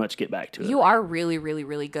pretty much get back to it. You are really, really,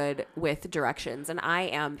 really good with directions, and I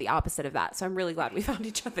am the opposite of that. So I'm really glad we found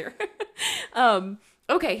each other.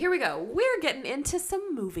 Okay, here we go. We're getting into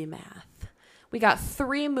some movie math. We got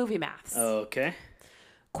 3 movie maths. Okay.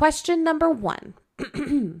 Question number 1.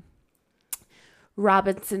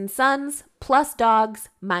 Robinson's sons plus dogs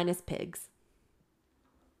minus pigs.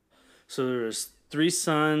 So there's 3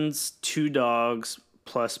 sons, 2 dogs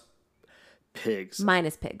plus pigs.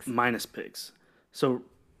 Minus pigs. Minus pigs. So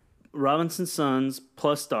Robinson's sons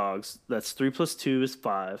plus dogs, that's 3 plus 2 is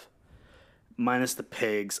 5. Minus the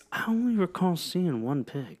pigs. I only recall seeing 1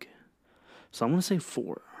 pig. So I'm going to say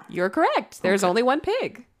 4. You're correct. There's only 1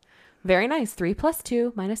 pig. Very nice. 3 plus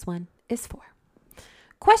 2 minus 1 is 4.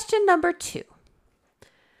 Question number 2.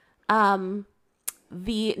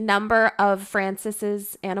 The number of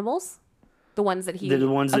Francis's animals, the ones that he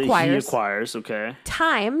acquires, okay.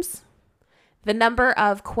 Times the number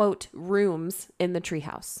of, quote, rooms in the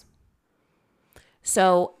treehouse.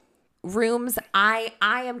 So rooms, I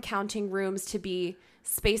am counting rooms to be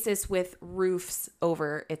spaces with roofs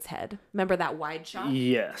over its head. Remember that wide shot?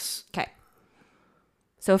 Yes. Okay.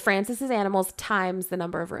 So Francis's animals times the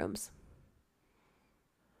number of rooms.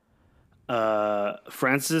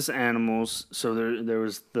 Francis animals. So there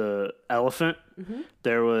was the elephant,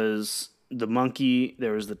 there was the monkey,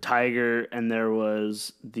 there was the tiger, and there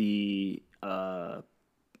was the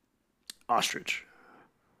ostrich.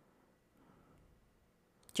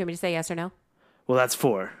 Do you want me to say yes or no? Well, that's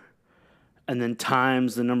 4. And then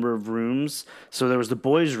times the number of rooms. So there was the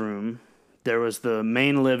boys' room, there was the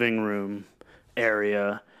main living room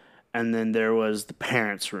area, and then there was the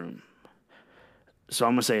parents' room. So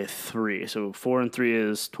I'm going to say 3. So 4 and 3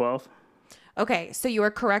 is 12. Okay, so you are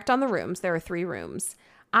correct on the rooms. There are 3 rooms.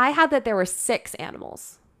 I had that there were 6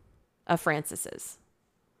 animals of Francis's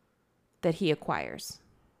that he acquires.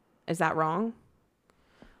 Is that wrong?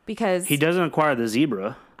 Because he doesn't acquire the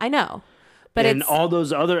zebra. I know. But and all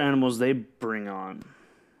those other animals they bring on.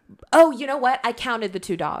 Oh, you know what? I counted the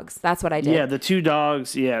 2 dogs. That's what I did. Yeah, the 2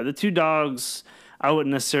 dogs. Yeah, the 2 dogs I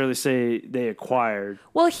wouldn't necessarily say they acquired.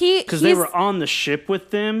 Well, because they were on the ship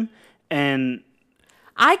with them, and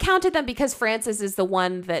I counted them because Francis is the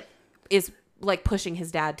one that is like pushing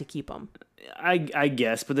his dad to keep them. I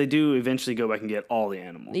guess, but they do eventually go back and get all the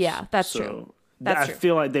animals. Yeah, that's true. I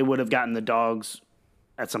feel like they would have gotten the dogs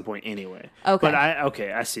at some point anyway. Okay. But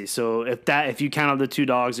I see. So if you counted the 2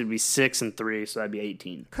 dogs, it'd be 6 and 3, so that'd be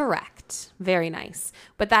 18. Correct. Very nice.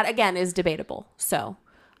 But that again is debatable. So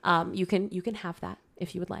you can have that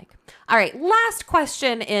if you would like. All right, last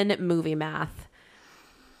question in movie math.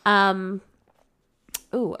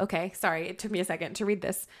 Ooh, okay. Sorry, it took me a second to read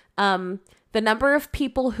this. The number of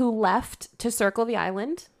people who left to circle the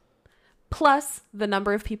island, plus the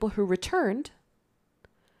number of people who returned,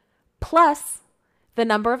 plus the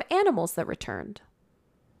number of animals that returned.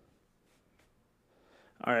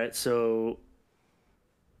 All right, so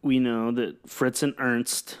we know that Fritz and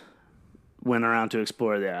Ernst went around to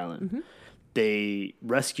explore the island. Mm-hmm. They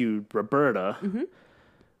rescued Roberta. Mm-hmm.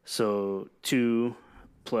 So 2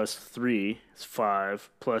 plus 3 is 5,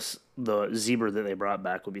 plus the zebra that they brought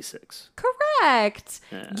back would be 6. Correct.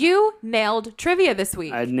 Yeah. You nailed trivia this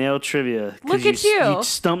week. I nailed trivia. Look at you. You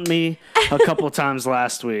stumped me a couple times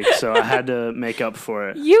last week, so I had to make up for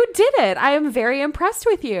it. You did it. I am very impressed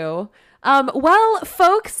with you. Well,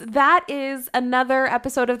 folks, that is another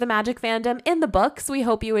episode of the Magic Fandom in the books. We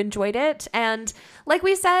hope you enjoyed it. And like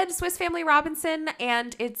we said, Swiss Family Robinson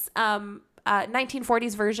and its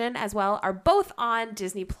 1940s version as well are both on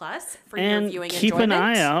Disney Plus for your viewing enjoyment. Keep an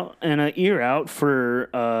eye out and an ear out for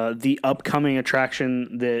the upcoming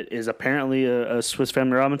attraction that is apparently a Swiss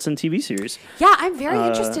Family Robinson TV series. Yeah, I'm very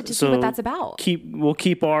interested to see what that's about. We'll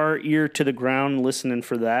keep our ear to the ground listening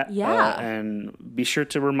for that. Yeah. And be sure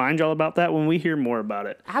to remind y'all about that when we hear more about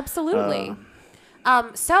it. Absolutely.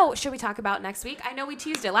 So should we talk about next week? I know we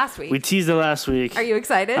teased it last week. We teased it last week. Are you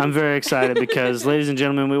excited? I'm very excited because, ladies and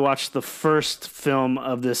gentlemen, we watched the first film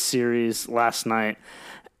of this series last night.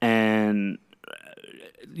 And,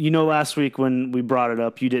 last week when we brought it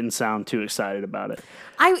up, you didn't sound too excited about it.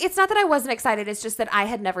 It's not that I wasn't excited. It's just that I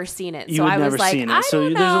had never seen it. So I was like, I don't know. So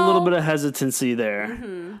there's a little bit of hesitancy there.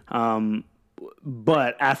 Mm-hmm.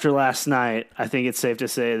 But after last night, I think it's safe to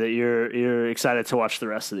say that you're excited to watch the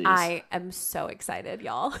rest of these. I am so excited,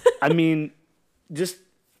 y'all. I mean,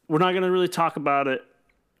 we're not going to really talk about it,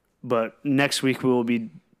 but next week we will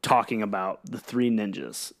be talking about the 3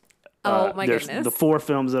 Ninjas. Oh my goodness. The 4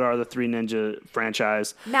 films that are the 3 Ninja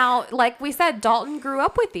franchise. Now, like we said, Dalton grew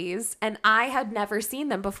up with these and I had never seen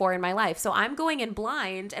them before in my life. So I'm going in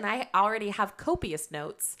blind and I already have copious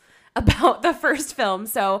notes about the first film.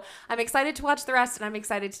 So I'm excited to watch the rest and I'm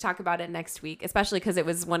excited to talk about it next week, especially because it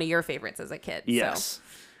was one of your favorites as a kid. Yes. So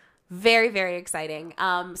very, very exciting.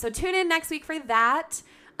 So tune in next week for that.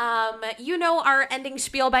 Our ending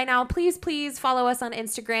spiel by now. Please follow us on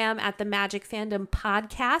Instagram at the Magic Fandom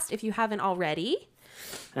Podcast if you haven't already.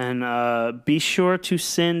 And be sure to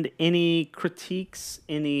send any critiques,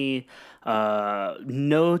 any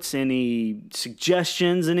notes, any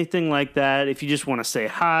suggestions, anything like that. If you just want to say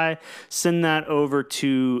hi, send that over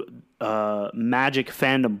to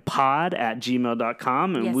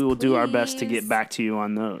magicfandompod@gmail.com, and we will do our best to get back to you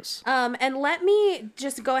on those. And let me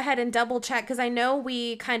just go ahead and double check, because I know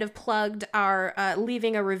we kind of plugged our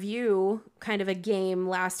leaving a review kind of a game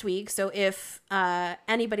last week. So if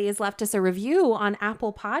anybody has left us a review on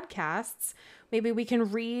Apple Podcasts, maybe we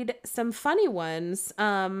can read some funny ones.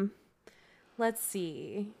 Let's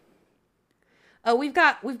see. Oh, we've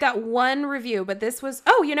got one review, but this was,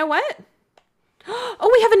 oh, you know what? Oh,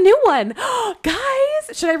 we have a new one.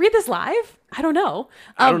 Guys, should I read this live? I don't know.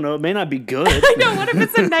 I don't know. It may not be good. I know. What if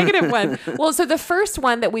it's a negative one? Well, so the first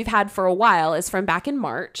one that we've had for a while is from back in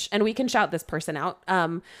March, and we can shout this person out.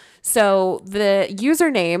 So the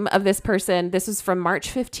username of this person, this was from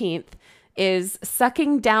March 15th, is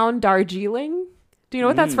Sucking Down Darjeeling. Do you know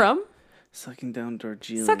what that's from? Sucking Down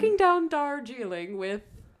Darjeeling. Sucking Down Darjeeling with...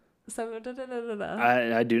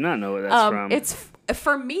 I do not know what that's from. It's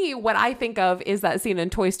for me, what I think of is that scene in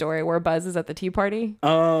Toy Story where Buzz is at the tea party.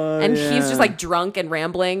 Oh, and he's just like drunk and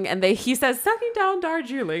rambling, and he says "Sucking Down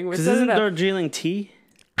Darjeeling." Because isn't Darjeeling tea?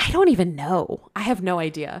 I don't even know. I have no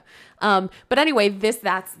idea. But anyway, that's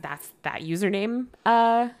that username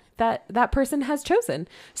that person has chosen.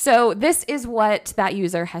 So this is what that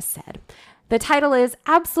user has said. The title is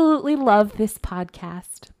 "Absolutely Love This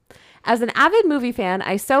Podcast." As an avid movie fan,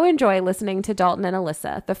 I so enjoy listening to Dalton and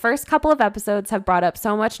Alyssa. The first couple of episodes have brought up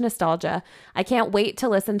so much nostalgia. I can't wait to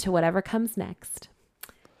listen to whatever comes next.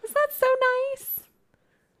 Is that so nice?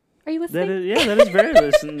 Are you listening? That is very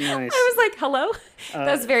nice. I was like, hello?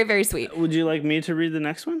 That was very, very sweet. Would you like me to read the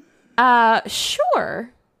next one? Sure.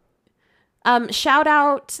 Shout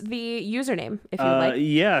out the username if you would like.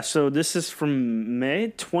 Yeah, so this is from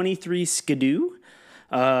May 23 Skidoo.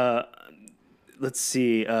 Let's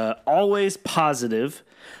see. Always positive,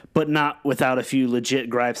 but not without a few legit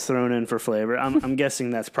gripes thrown in for flavor. I'm guessing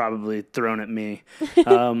that's probably thrown at me.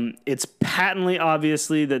 It's patently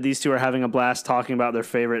obviously that these two are having a blast talking about their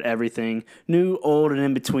favorite everything, new, old, and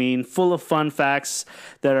in between, full of fun facts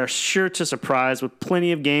that are sure to surprise, with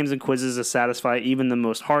plenty of games and quizzes to satisfy even the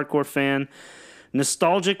most hardcore fan.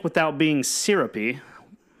 Nostalgic without being syrupy.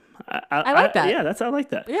 I like that. Yeah, I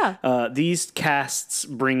like that. Yeah. These casts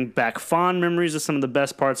bring back fond memories of some of the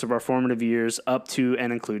best parts of our formative years up to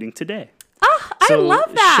and including today. I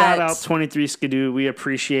love that. Shout out 23 Skidoo. We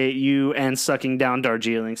appreciate you and Sucking Down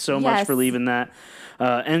Darjeeling so much for leaving that.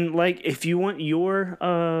 And like, if you want your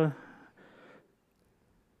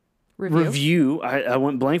review. I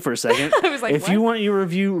went blank for a second. I was like, if you want your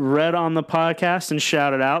review read on the podcast and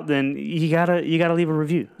shouted out, then you gotta leave a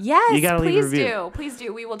review. Yes, you gotta leave a review. Please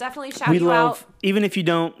do. We will definitely shout you out. Even if you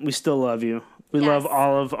don't, we still love you. We love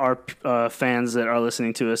all of our fans that are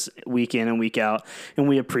listening to us week in and week out, and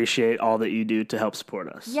we appreciate all that you do to help support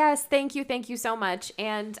us. Yes, thank you so much.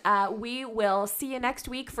 And we will see you next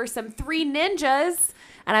week for some Three Ninjas,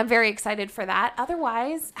 and I'm very excited for that.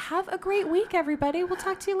 Otherwise, have a great week, everybody. We'll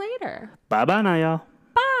talk to you later. Bye now, y'all.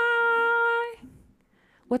 Bye.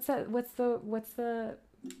 What's the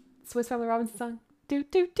Swiss Family Robinson song? Do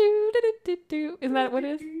do do do do do. Isn't that what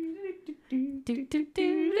it is? Do do do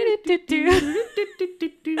do do do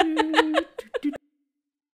do.